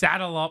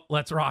 Saddle up.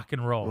 Let's rock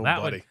and roll. Oh,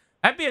 that'd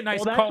be a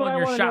nice that's call what in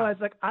your I shot.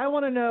 know. I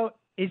want to know,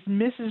 is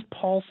Mrs.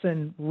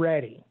 Paulson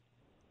ready?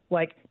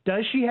 Like,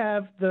 does she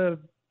have the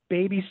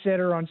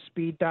babysitter on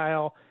speed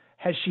dial?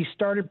 Has she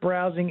started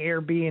browsing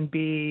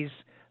Airbnbs,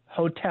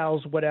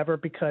 hotels, whatever?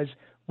 Because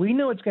we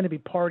know it's going to be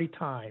party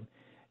time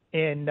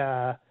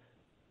at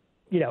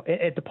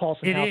the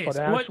Paulson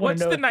household. Is.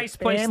 What's the nice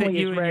place that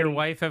you and your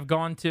wife have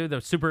gone to? The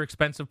super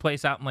expensive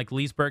place out in like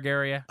Leesburg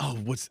area? Oh,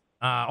 what's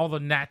all the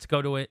gnats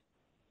go to it.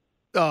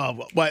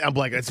 Oh, I'm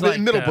blanking. It's like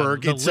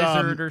Middleburg. The it's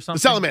lizard or something. The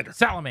salamander.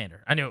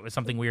 Salamander. I knew it was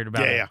something weird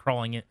about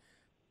crawling it.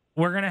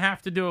 We're gonna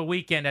have to do a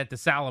weekend at the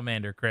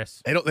salamander,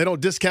 Chris. They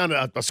don't discount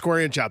a square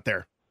inch out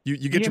there. You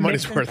get your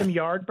money's worth. Some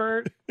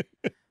Yardbird.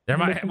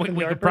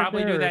 We could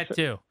probably do that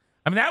too.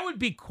 I mean, that would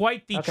be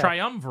quite the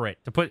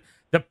triumvirate to put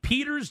the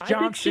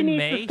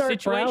Peters-Johnson-May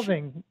situation.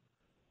 Browsing.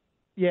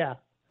 Yeah.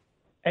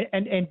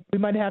 And we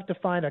might have to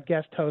find a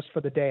guest host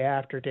for the day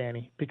after,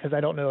 Danny, because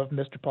I don't know if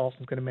Mr.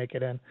 Paulson's going to make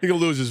it in. He's going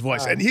to lose his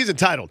voice, and he's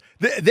entitled.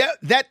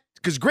 That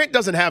because Grant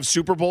doesn't have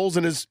Super Bowls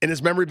in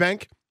his memory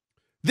bank.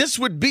 This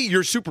would be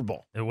your Super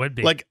Bowl. It would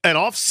be like an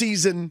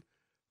off-season,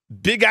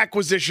 big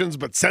acquisitions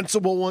but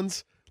sensible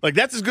ones. Like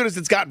that's as good as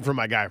it's gotten from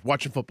my guy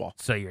watching football.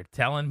 So you're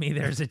telling me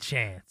there's a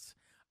chance?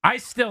 I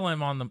still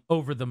am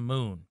over the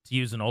moon, to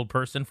use an old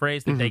person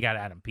phrase, that they got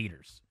Adam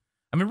Peters.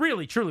 I mean,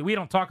 really, truly, we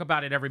don't talk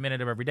about it every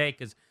minute of every day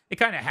because it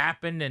kind of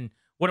happened. And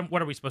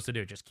what are we supposed to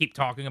do? Just keep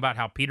talking about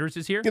how Peters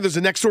is here? Yeah, there's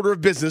a next order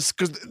of business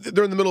because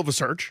they're in the middle of a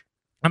search.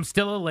 I'm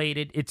still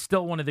elated. It's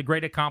still one of the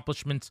great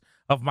accomplishments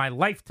of my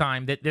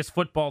lifetime that this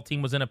football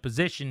team was in a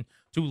position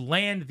to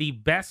land the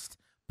best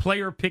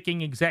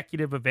player-picking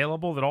executive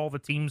available that all the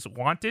teams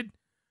wanted,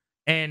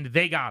 and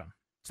they got him.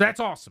 So that's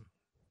awesome.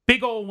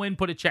 Big old win,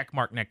 put a check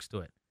mark next to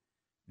it.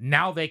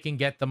 Now they can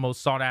get the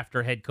most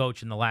sought-after head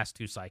coach in the last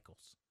 2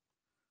 cycles.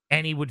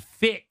 And he would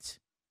fit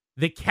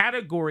the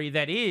category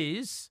that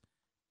is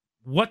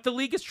what the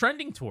league is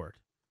trending toward.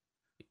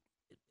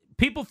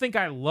 People think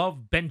I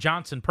love Ben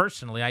Johnson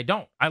personally. I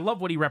don't. I love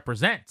what he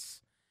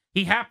represents.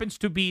 He happens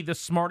to be the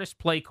smartest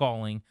play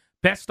calling,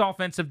 best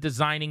offensive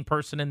designing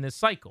person in this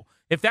cycle.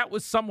 If that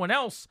was someone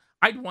else,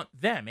 I'd want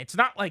them. It's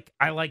not like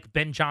I like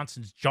Ben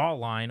Johnson's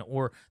jawline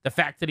or the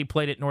fact that he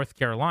played at North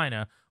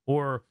Carolina,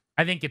 or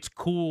I think it's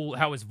cool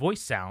how his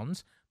voice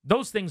sounds.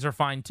 Those things are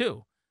fine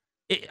too.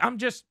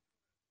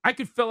 I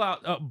could fill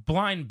out a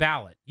blind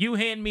ballot. You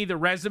hand me the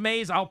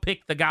resumes, I'll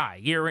pick the guy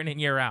year in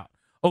and year out.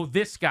 Oh,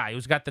 this guy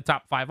who's got the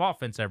top 5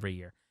 offense every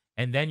year.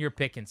 And then you're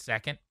picking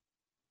second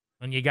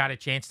when you got a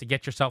chance to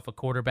get yourself a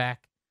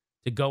quarterback,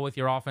 to go with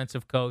your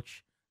offensive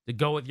coach, to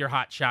go with your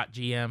hot shot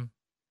GM.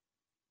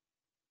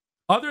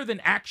 Other than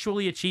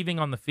actually achieving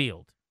on the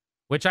field,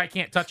 which I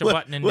can't touch a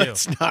button and do.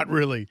 That's not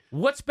really.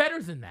 What's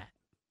better than that?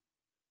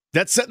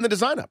 That's setting the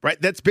design up,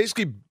 right? That's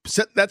basically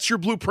that's your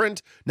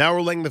blueprint. Now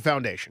we're laying the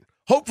foundation.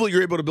 Hopefully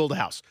you're able to build a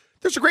house.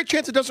 There's a great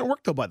chance it doesn't work,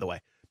 though, by the way.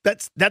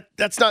 That's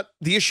not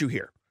the issue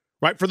here,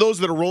 right? For those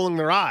that are rolling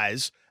their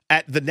eyes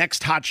at the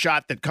next hot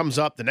shot that comes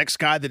up, the next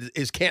guy that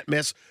is can't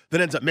miss,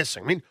 that ends up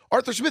missing. I mean,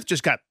 Arthur Smith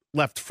just got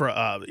left for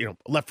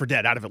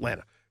dead out of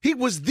Atlanta. He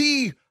was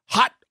the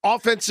hot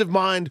offensive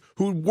mind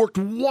who worked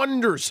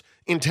wonders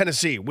in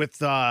Tennessee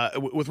with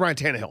Ryan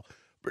Tannehill.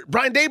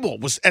 Brian Dable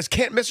was as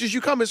can't miss as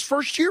you come his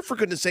first year, for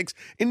goodness sakes,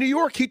 in New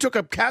York. He took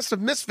a cast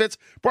of misfits,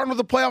 brought him to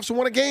the playoffs and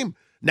won a game.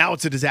 Now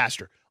it's a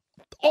disaster.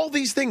 All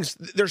these things,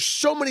 there's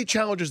so many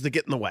challenges that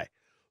get in the way.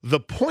 The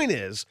point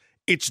is,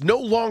 it's no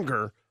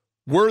longer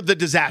we're the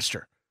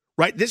disaster,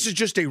 right? This is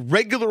just a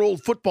regular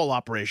old football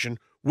operation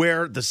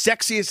where the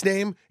sexiest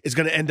name is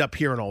going to end up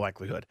here in all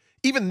likelihood.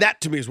 Even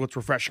that, to me, is what's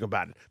refreshing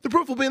about it. The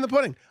proof will be in the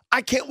pudding.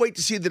 I can't wait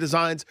to see the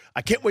designs.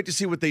 I can't wait to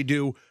see what they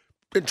do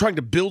in trying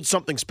to build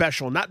something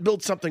special, not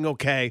build something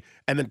okay,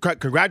 and then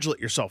congratulate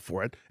yourself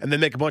for it, and then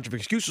make a bunch of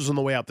excuses on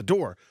the way out the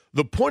door.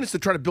 The point is to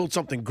try to build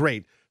something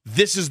great.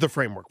 This is the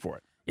framework for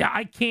it. Yeah,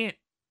 I can't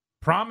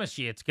promise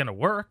you it's going to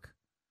work.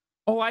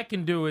 All I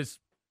can do is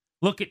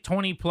look at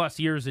 20-plus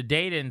years of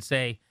data and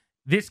say,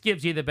 this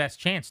gives you the best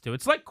chance to.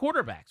 It's like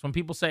quarterbacks. When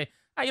people say,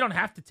 you don't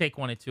have to take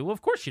one at 2. Well,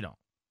 of course you don't.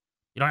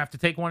 You don't have to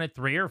take one at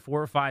 3 or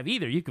 4 or 5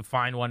 either. You could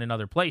find one in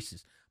other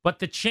places. But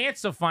the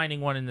chance of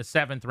finding one in the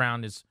 7th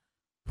round is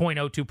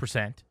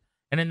 0.02%.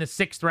 And in the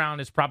 6th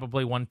round is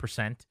probably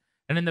 1%.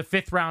 And in the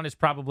 5th round is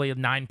probably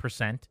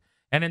 9%.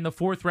 And in the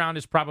 4th round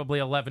is probably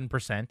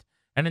 11%.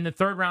 And in the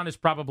 3rd round is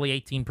probably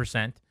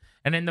 18%.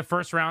 And in the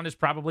 1st round is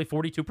probably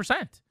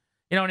 42%.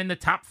 And in the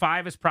top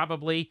 5 is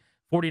probably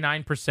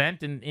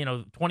 49%.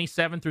 And,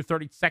 27 through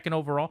 32nd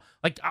overall.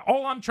 Like,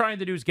 all I'm trying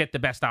to do is get the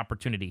best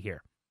opportunity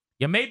here.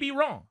 You may be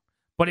wrong.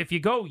 But if you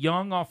go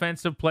young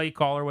offensive play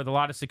caller with a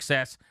lot of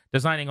success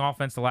designing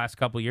offense the last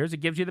couple of years, it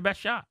gives you the best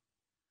shot.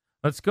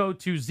 Let's go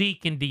to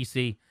Zeke in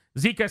D.C.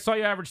 Zeke, I saw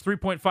you average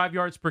 3.5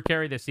 yards per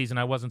carry this season.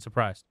 I wasn't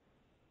surprised.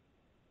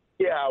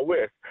 Yeah, I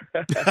wish.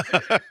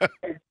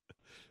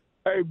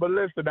 Hey, but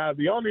listen, now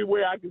the only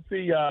way I can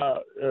see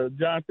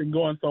Johnson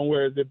going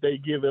somewhere is if they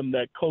give him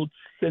that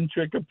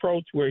coach-centric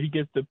approach where he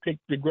gets to pick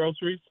the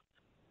groceries.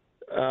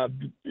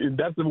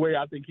 That's the way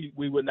I think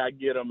we would not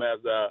get him as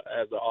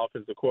an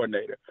offensive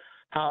coordinator.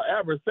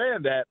 However,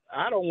 saying that,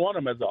 I don't want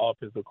him as an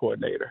offensive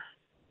coordinator.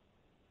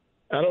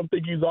 I don't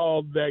think he's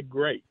all that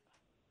great.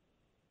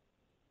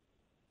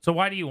 So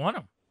why do you want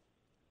him?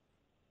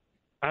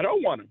 I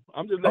don't want him.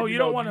 I'm just. You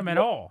don't want him at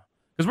all?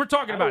 Because we're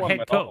talking about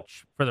head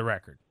coach, for the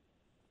record.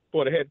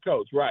 For the head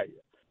coach, right.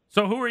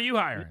 So who are you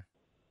hiring?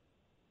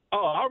 We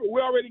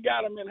already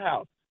got him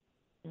in-house.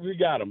 We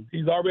got him.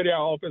 He's already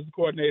our offensive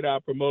coordinator. I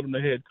promote him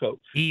to head coach.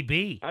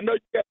 EB. I know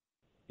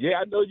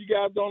you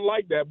guys don't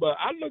like that, but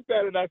I looked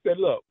at it and I said,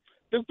 look,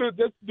 just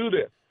do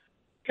this.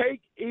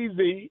 Take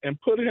EZ and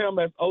put him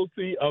as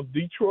OC of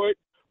Detroit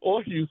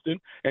or Houston,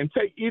 and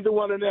take either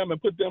one of them and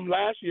put them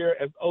last year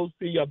as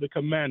OC of the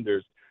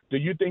Commanders. Do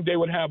you think they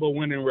would have a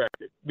winning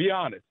record? Be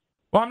honest.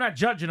 Well, I'm not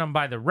judging them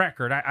by the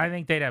record. I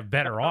think they'd have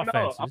better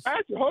offenses. No,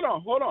 actually,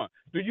 hold on.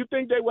 Do you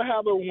think they would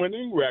have a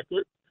winning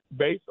record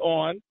based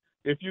on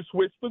if you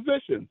switch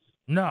positions?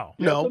 No.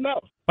 Yes or no.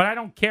 But I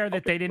don't care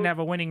that they didn't have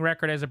a winning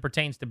record as it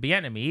pertains to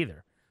Bieniemy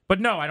either. But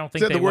no, I don't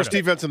think they the worst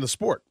defense in the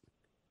sport.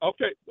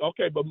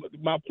 Okay, but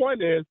my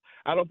point is,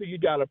 I don't think he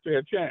got a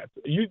fair chance.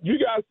 You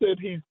guys said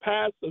he's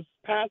pass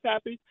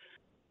happy.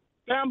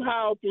 Sam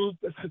Howell threw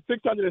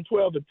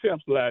 612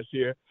 attempts last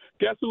year.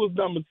 Guess who was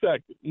number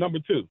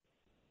two?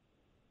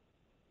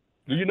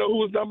 Do you know who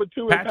was number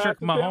two? Patrick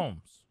Mahomes.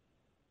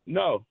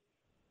 No.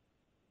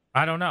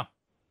 I don't know.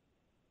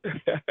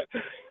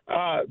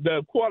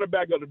 The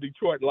quarterback of the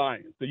Detroit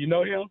Lions. Do you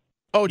know him?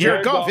 Oh,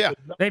 Jared Goff, yeah.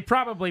 They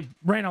probably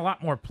ran a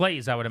lot more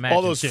plays, I would imagine.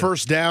 All those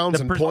first downs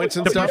and points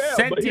and stuff.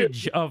 The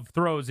percentage of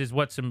throws is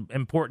what's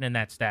important in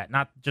that stat,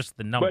 not just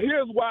the number. But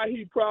here's why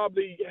he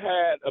probably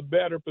had a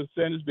better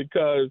percentage,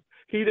 because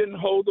he didn't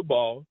hold the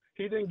ball.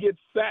 He didn't get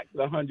sacked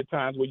 100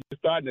 times when you're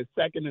starting at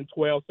 2nd and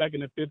 12,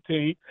 2nd and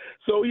 15.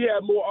 So he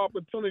had more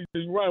opportunities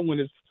to run when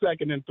it's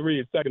 2nd and 3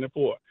 and 2nd and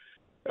 4.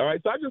 All right,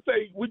 so I just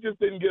say we just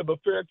didn't give a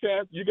fair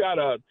chance. You got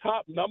a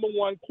top number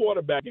one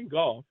quarterback in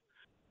golf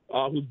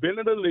who's been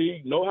in the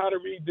league, know how to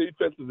read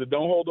defenses that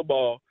don't hold the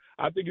ball.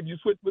 I think if you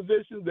switch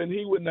positions, then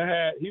he would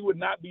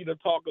not be the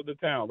talk of the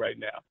town right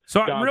now.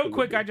 So real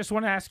quick, I just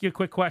want to ask you a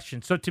quick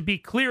question. So to be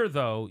clear,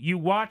 though, you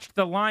watched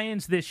the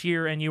Lions this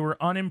year and you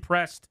were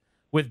unimpressed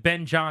with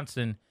Ben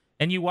Johnson,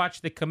 and you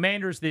watched the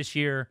Commanders this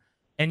year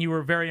and you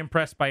were very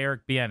impressed by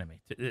Eric Bieniemy.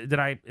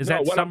 Is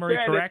that summary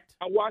correct?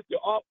 I watched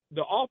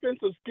the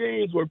offensive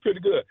schemes were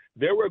pretty good.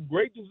 There were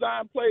great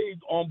design plays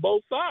on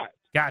both sides.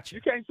 Gotcha.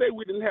 You can't say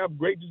we didn't have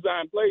great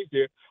design plays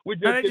here. We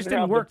just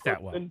didn't work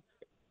that well.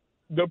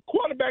 The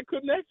quarterback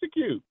couldn't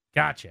execute.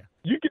 Gotcha.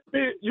 You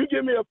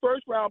give me a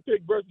first-round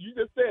pick versus you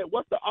just said,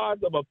 what's the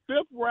odds of a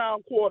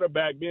fifth-round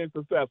quarterback being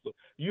successful?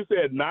 You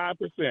said 9%.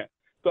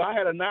 So I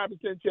had a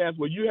 9% chance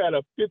where you had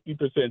a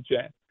 50%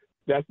 chance.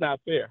 That's not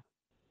fair.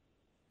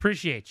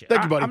 Appreciate you.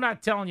 Thank you, buddy. I'm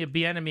not telling you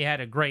Bieniemy had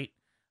a great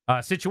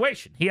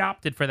situation. He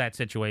opted for that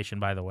situation,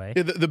 by the way.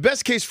 Yeah, the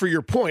best case for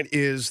your point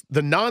is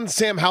the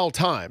non-Sam Howell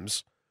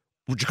times,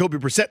 with Jacoby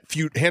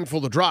Brissett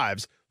handful of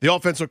drives, the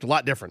offense looked a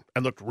lot different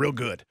and looked real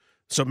good.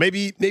 So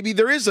maybe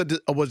there is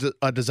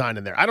a design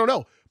in there. I don't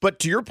know. But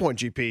to your point,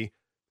 GP,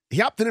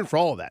 he opted in for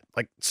all of that.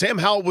 Like, Sam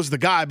Howell was the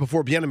guy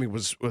before Bieniemy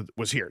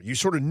was here. You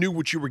sort of knew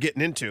what you were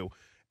getting into.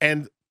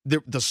 And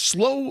the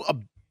slow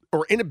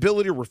or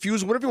inability or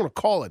refusal, whatever you want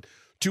to call it,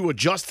 to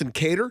adjust and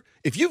cater,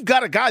 if you've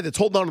got a guy that's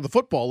holding on to the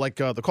football like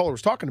the caller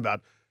was talking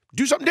about,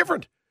 do something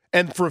different.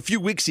 And for a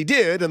few weeks he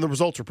did, and the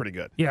results are pretty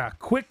good. Yeah,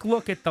 quick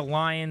look at the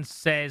Lions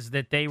says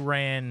that they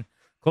ran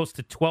close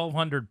to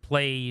 1,200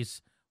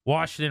 plays.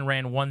 Washington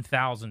ran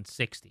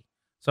 1,060.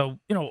 So,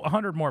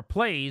 100 more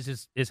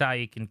plays is how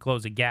you can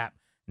close a gap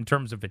in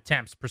terms of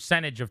attempts.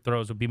 Percentage of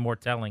throws would be more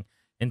telling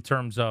in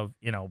terms of,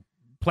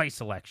 play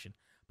selection.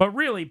 But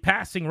really,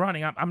 passing,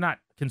 running, I'm not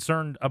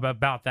concerned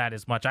about that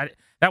as much.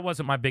 That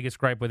wasn't my biggest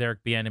gripe with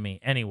Eric Bieniemy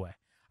anyway.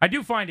 I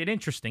do find it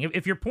interesting.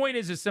 If your point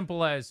is as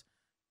simple as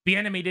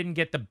Bieniemy didn't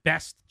get the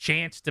best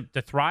chance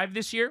to thrive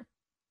this year,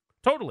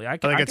 totally. I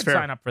can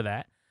sign up for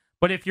that.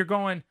 But if you're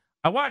going,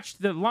 I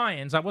watched the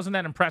Lions, I wasn't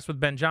that impressed with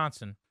Ben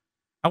Johnson.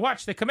 I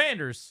watched the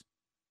Commanders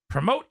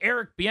promote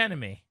Eric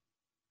Bieniemy.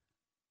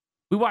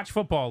 We watch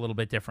football a little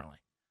bit differently.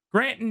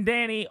 Grant and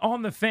Danny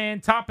on the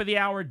Fan, top of the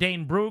hour.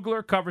 Dane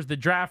Brugler covers the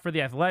draft for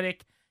The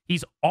Athletic.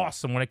 He's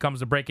awesome when it comes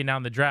to breaking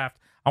down the draft.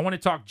 I want to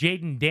talk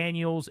Jaden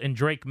Daniels and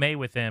Drake May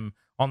with him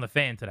on the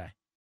Fan today.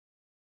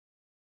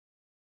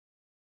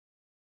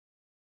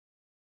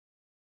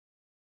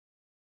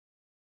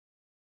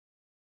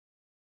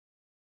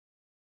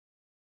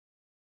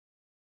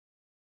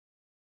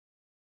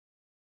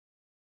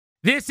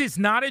 This is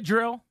not a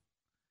drill.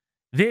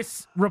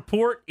 This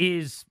report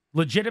is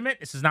legitimate.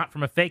 This is not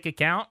from a fake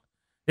account.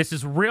 This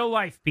is real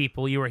life,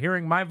 people. You are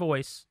hearing my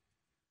voice,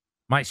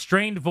 my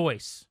strained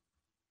voice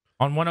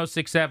on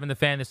 106.7 The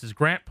Fan. This is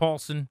Grant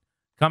Paulson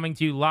coming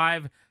to you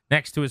live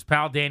next to his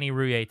pal Danny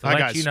Rouillet to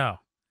let you know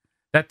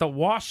that the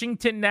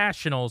Washington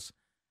Nationals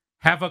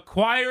have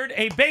acquired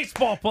a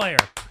baseball player.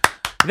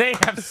 They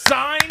have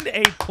signed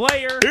a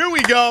player. Here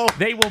we go.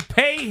 They will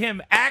pay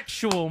him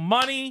actual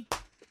money.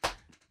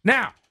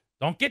 Now,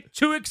 Don't get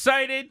too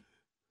excited,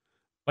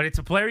 but it's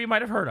a player you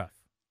might have heard of.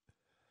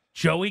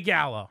 Joey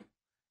Gallo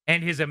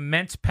and his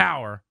immense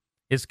power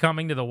is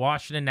coming to the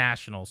Washington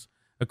Nationals.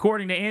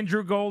 According to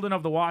Andrew Golden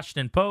of the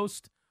Washington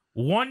Post,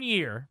 1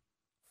 year,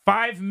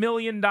 $5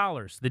 million,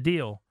 the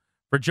deal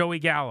for Joey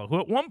Gallo, who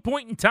at one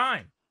point in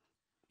time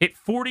hit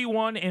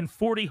 41 and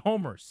 40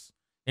 homers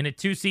in a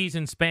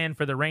 2-season span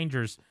for the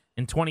Rangers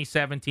in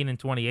 2017 and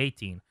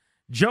 2018.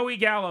 Joey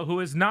Gallo, who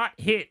has not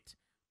hit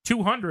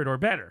 200 or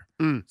better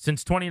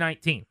since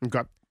 2019.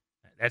 Okay.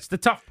 That's the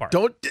tough part.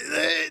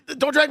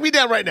 Don't drag me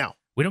down right now.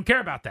 We don't care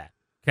about that,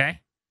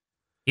 okay?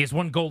 He has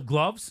won Gold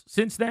Gloves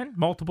since then,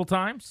 multiple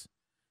times.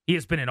 He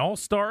has been an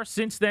all-star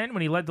since then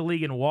when he led the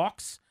league in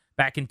walks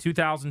back in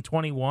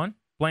 2021,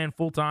 playing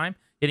full-time,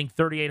 hitting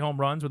 38 home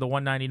runs with a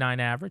 199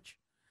 average.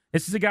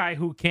 This is a guy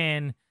who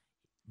can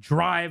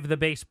drive the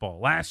baseball.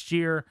 Last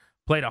year,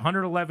 played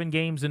 111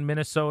 games in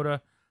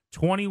Minnesota,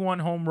 21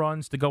 home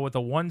runs to go with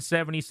a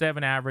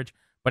 177 average,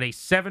 but a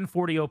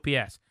 740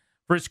 OPS.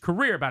 For his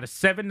career, about a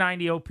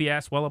 790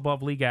 OPS, well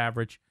above league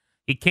average.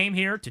 He came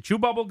here to chew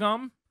bubble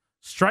gum,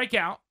 strike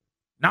out,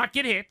 not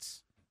get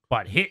hits,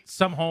 but hit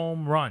some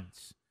home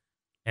runs.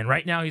 And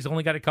right now, he's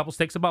only got a couple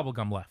sticks of bubble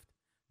gum left.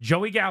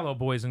 Joey Gallo,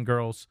 boys and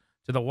girls,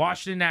 to the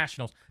Washington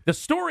Nationals. The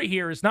story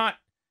here is not,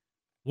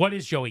 what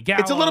is Joey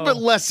Gallo? It's a little bit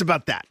less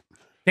about that.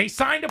 They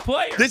signed a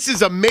player. This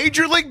is a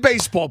Major League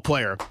Baseball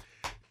player.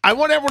 I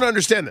want everyone to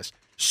understand this.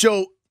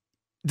 So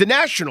the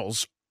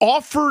Nationals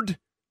offered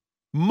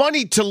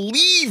money to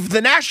leave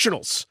the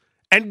Nationals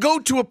and go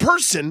to a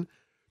person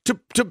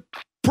to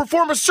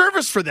perform a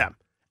service for them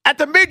at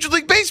the Major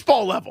League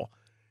Baseball level.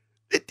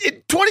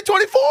 In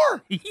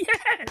 2024.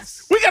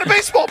 Yes. We got a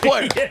baseball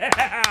player.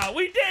 Yeah,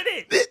 we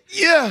did it.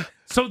 Yeah.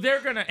 So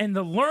they're going to, and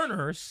the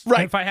learners,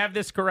 right, if I have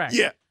this correct,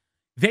 yeah,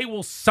 they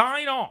will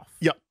sign off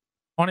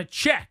on a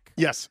check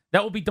yes,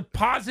 that will be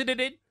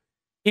deposited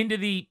into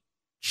the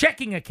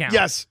checking account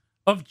yes,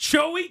 of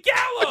Joey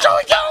Gallo.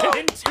 Joey Gallo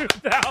In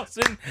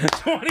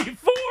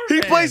 2024.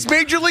 He plays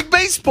Major League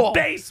Baseball.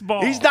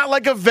 He's not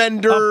like a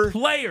vendor. A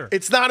player.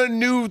 It's not a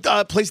new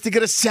place to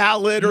get a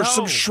salad or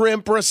some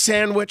shrimp or a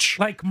sandwich.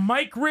 Like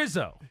Mike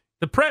Rizzo,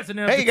 the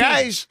president of the team,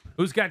 guys,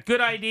 who's got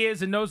good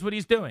ideas and knows what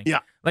he's doing. Yeah.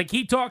 Like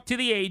he talked to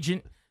the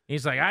agent.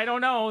 He's like, I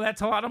don't know.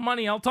 That's a lot of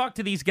money. I'll talk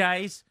to these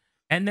guys.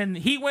 And then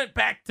he went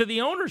back to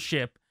the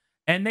ownership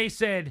and they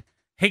said,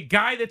 hey,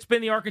 guy that's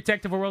been the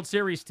architect of a World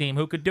Series team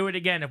who could do it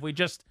again if we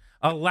just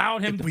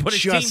allowed him to put a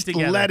team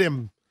together. Let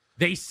him.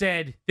 They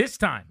said this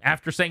time,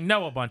 after saying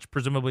no a bunch,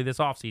 presumably this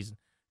offseason,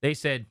 they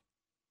said,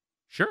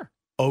 sure.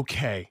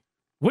 Okay.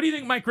 What do you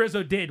think Mike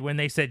Rizzo did when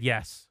they said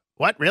yes?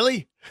 What,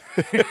 really?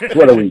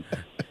 What are we,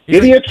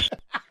 idiots?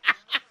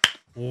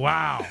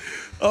 Wow.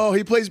 Oh,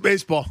 he plays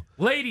baseball.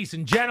 Ladies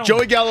and gentlemen.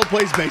 Joey Gallo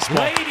plays baseball.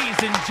 Ladies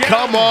and gentlemen.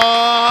 Come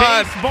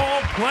on.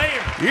 Baseball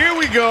player. Here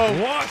we go.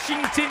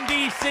 Washington,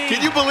 D.C.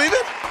 Can you believe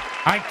it?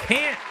 I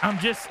can't. I'm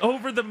just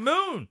over the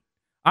moon.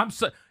 I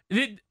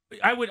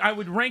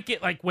would rank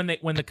it like when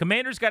the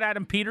Commanders got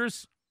Adam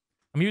Peters.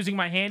 I'm using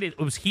my hand. It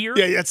was here.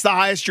 Yeah, it's the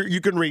highest you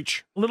can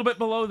reach. A little bit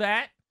below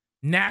that.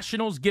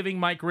 Nationals giving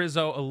Mike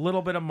Rizzo a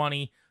little bit of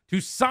money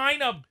to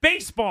sign a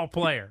baseball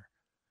player.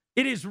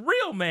 It is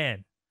real,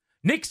 man.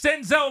 Nick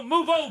Senzel,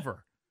 move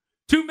over.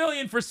 $2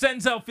 million for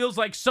Senzel feels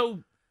like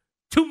 2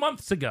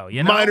 months ago.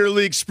 You know? Minor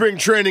league spring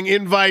training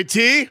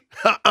invitee.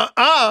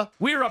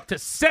 We're up to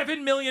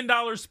 $7 million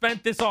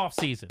spent this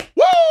offseason.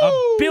 Woo!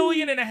 $1.5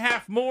 billion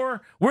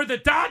more. We're the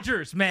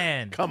Dodgers,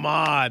 man. Come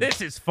on. This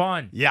is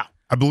fun. Yeah.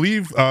 I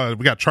believe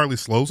we got Charlie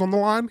Slows on the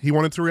line. He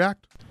wanted to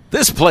react.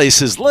 This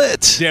place is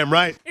lit. Damn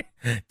right.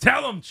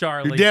 Tell him,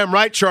 Charlie. You're damn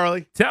right,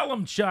 Charlie. Tell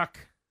him,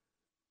 Chuck.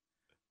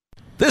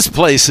 This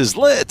place is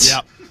lit.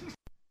 Yep.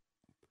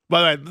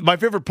 By the way, my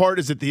favorite part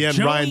is at the end,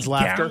 Joey Ryan's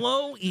laughter.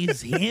 Gallo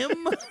is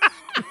him?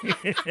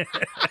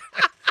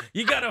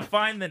 You got to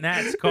find the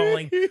Nats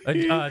calling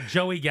a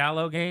Joey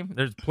Gallo game.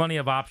 There's plenty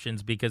of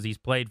options because he's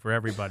played for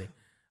everybody.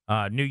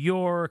 New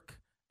York,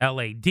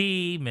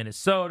 LAD,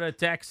 Minnesota,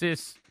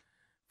 Texas.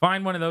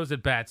 Find one of those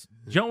at bats.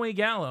 Joey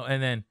Gallo,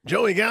 and then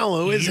Joey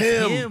Gallo is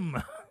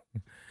him.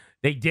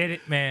 They did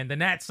it, man. The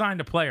Nats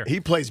signed a player. He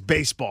plays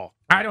baseball.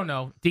 I don't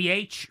know.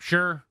 DH,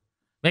 sure.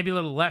 Maybe a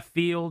little left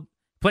field.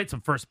 Played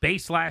some first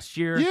base last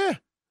year. Yeah.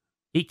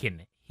 He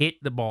can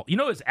hit the ball. You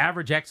know, his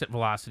average exit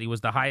velocity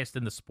was the highest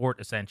in the sport,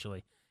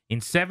 essentially,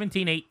 in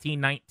 17, 18,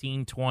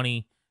 19,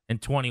 20,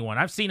 and 21.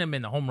 I've seen him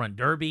in the home run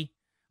derby.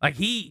 Like,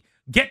 he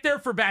get there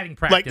for batting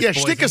practice,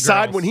 boys stick and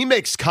aside, girls. when he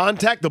makes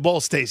contact, the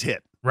ball stays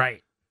hit.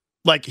 Right.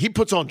 Like, he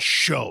puts on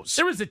shows.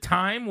 There was a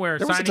time where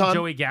signing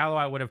Joey Gallo,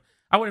 I would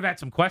have had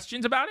some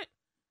questions about it.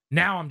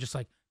 Now I'm just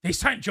like, they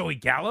signed Joey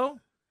Gallo?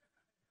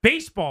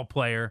 Baseball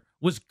player,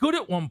 was good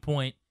at one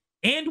point,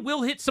 and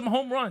will hit some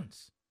home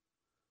runs.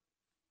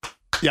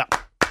 Yeah.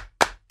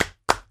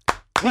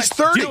 Let's He's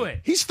 30. do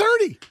it. He's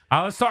 30.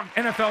 Let's talk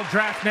NFL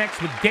draft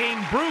next with Dane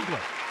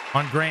Brugler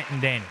on Grant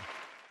and Danny.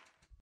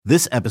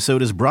 This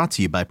episode is brought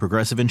to you by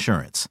Progressive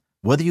Insurance.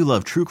 Whether you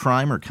love true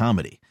crime or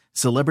comedy,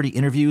 celebrity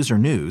interviews or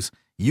news,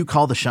 you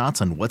call the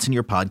shots on what's in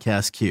your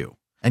podcast queue.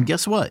 And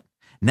guess what?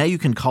 Now you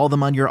can call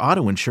them on your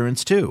auto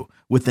insurance too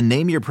with the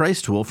Name Your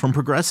Price tool from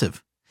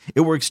Progressive.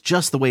 It works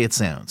just the way it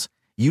sounds.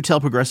 You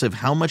tell Progressive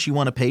how much you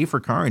want to pay for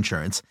car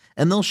insurance,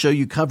 and they'll show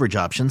you coverage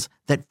options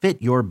that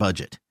fit your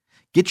budget.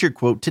 Get your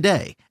quote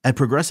today at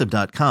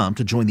Progressive.com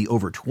to join the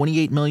over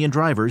 28 million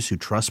drivers who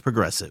trust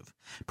Progressive.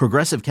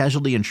 Progressive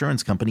Casualty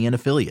Insurance Company and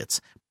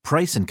Affiliates.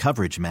 Price and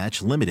coverage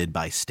match limited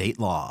by state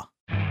law.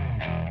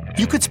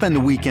 You could spend the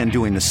weekend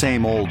doing the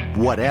same old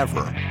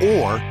whatever,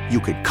 or you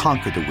could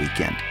conquer the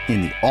weekend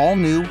in the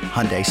all-new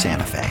Hyundai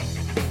Santa Fe.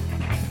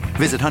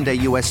 Visit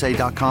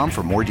HyundaiUSA.com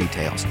for more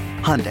details.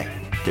 Hyundai,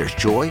 there's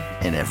joy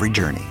in every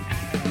journey.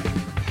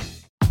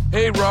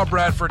 Hey, Rob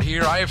Bradford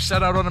here. I have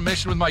set out on a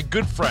mission with my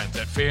good friends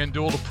at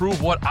FanDuel to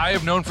prove what I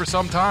have known for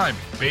some time.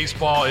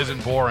 Baseball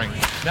isn't boring.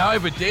 Now I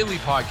have a daily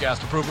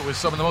podcast to prove it with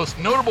some of the most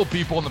notable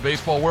people in the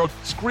baseball world,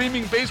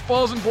 screaming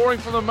baseball isn't boring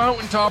from the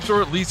mountaintops,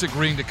 or at least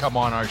agreeing to come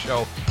on our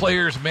show.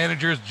 Players,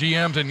 managers,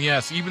 GMs, and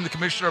yes, even the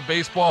commissioner of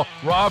baseball,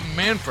 Rob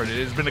Manfred.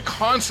 It has been a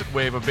constant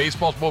wave of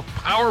baseball's most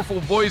powerful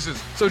voices.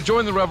 So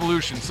join the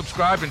revolution.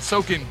 Subscribe and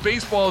soak in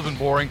Baseball Isn't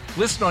Boring.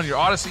 Listen on your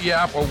Odyssey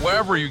app or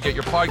wherever you get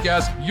your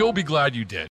podcasts. You'll be glad you did.